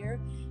figure.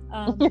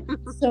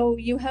 So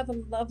you have a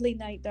lovely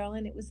night,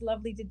 darling. It was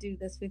lovely to do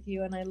this with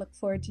you, and I look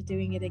forward to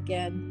doing it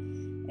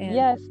again. And,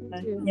 yes,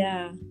 me too.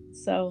 Yeah.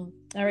 So,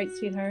 all right,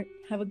 sweetheart.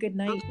 Have a good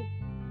night. Okay.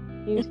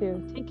 You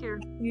too. Take care.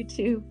 You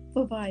too.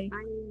 Bye-bye.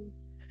 Bye.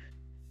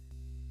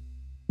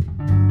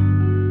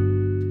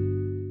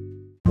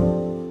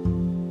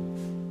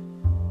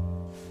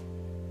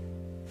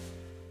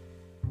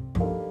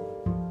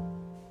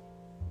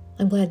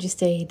 I'm glad you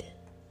stayed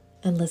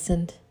and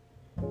listened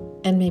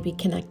and maybe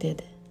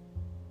connected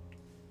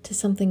to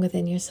something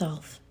within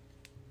yourself.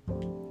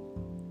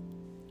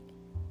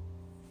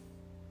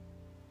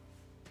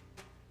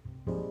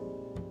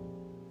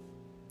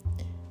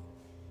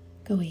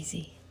 Go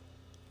easy.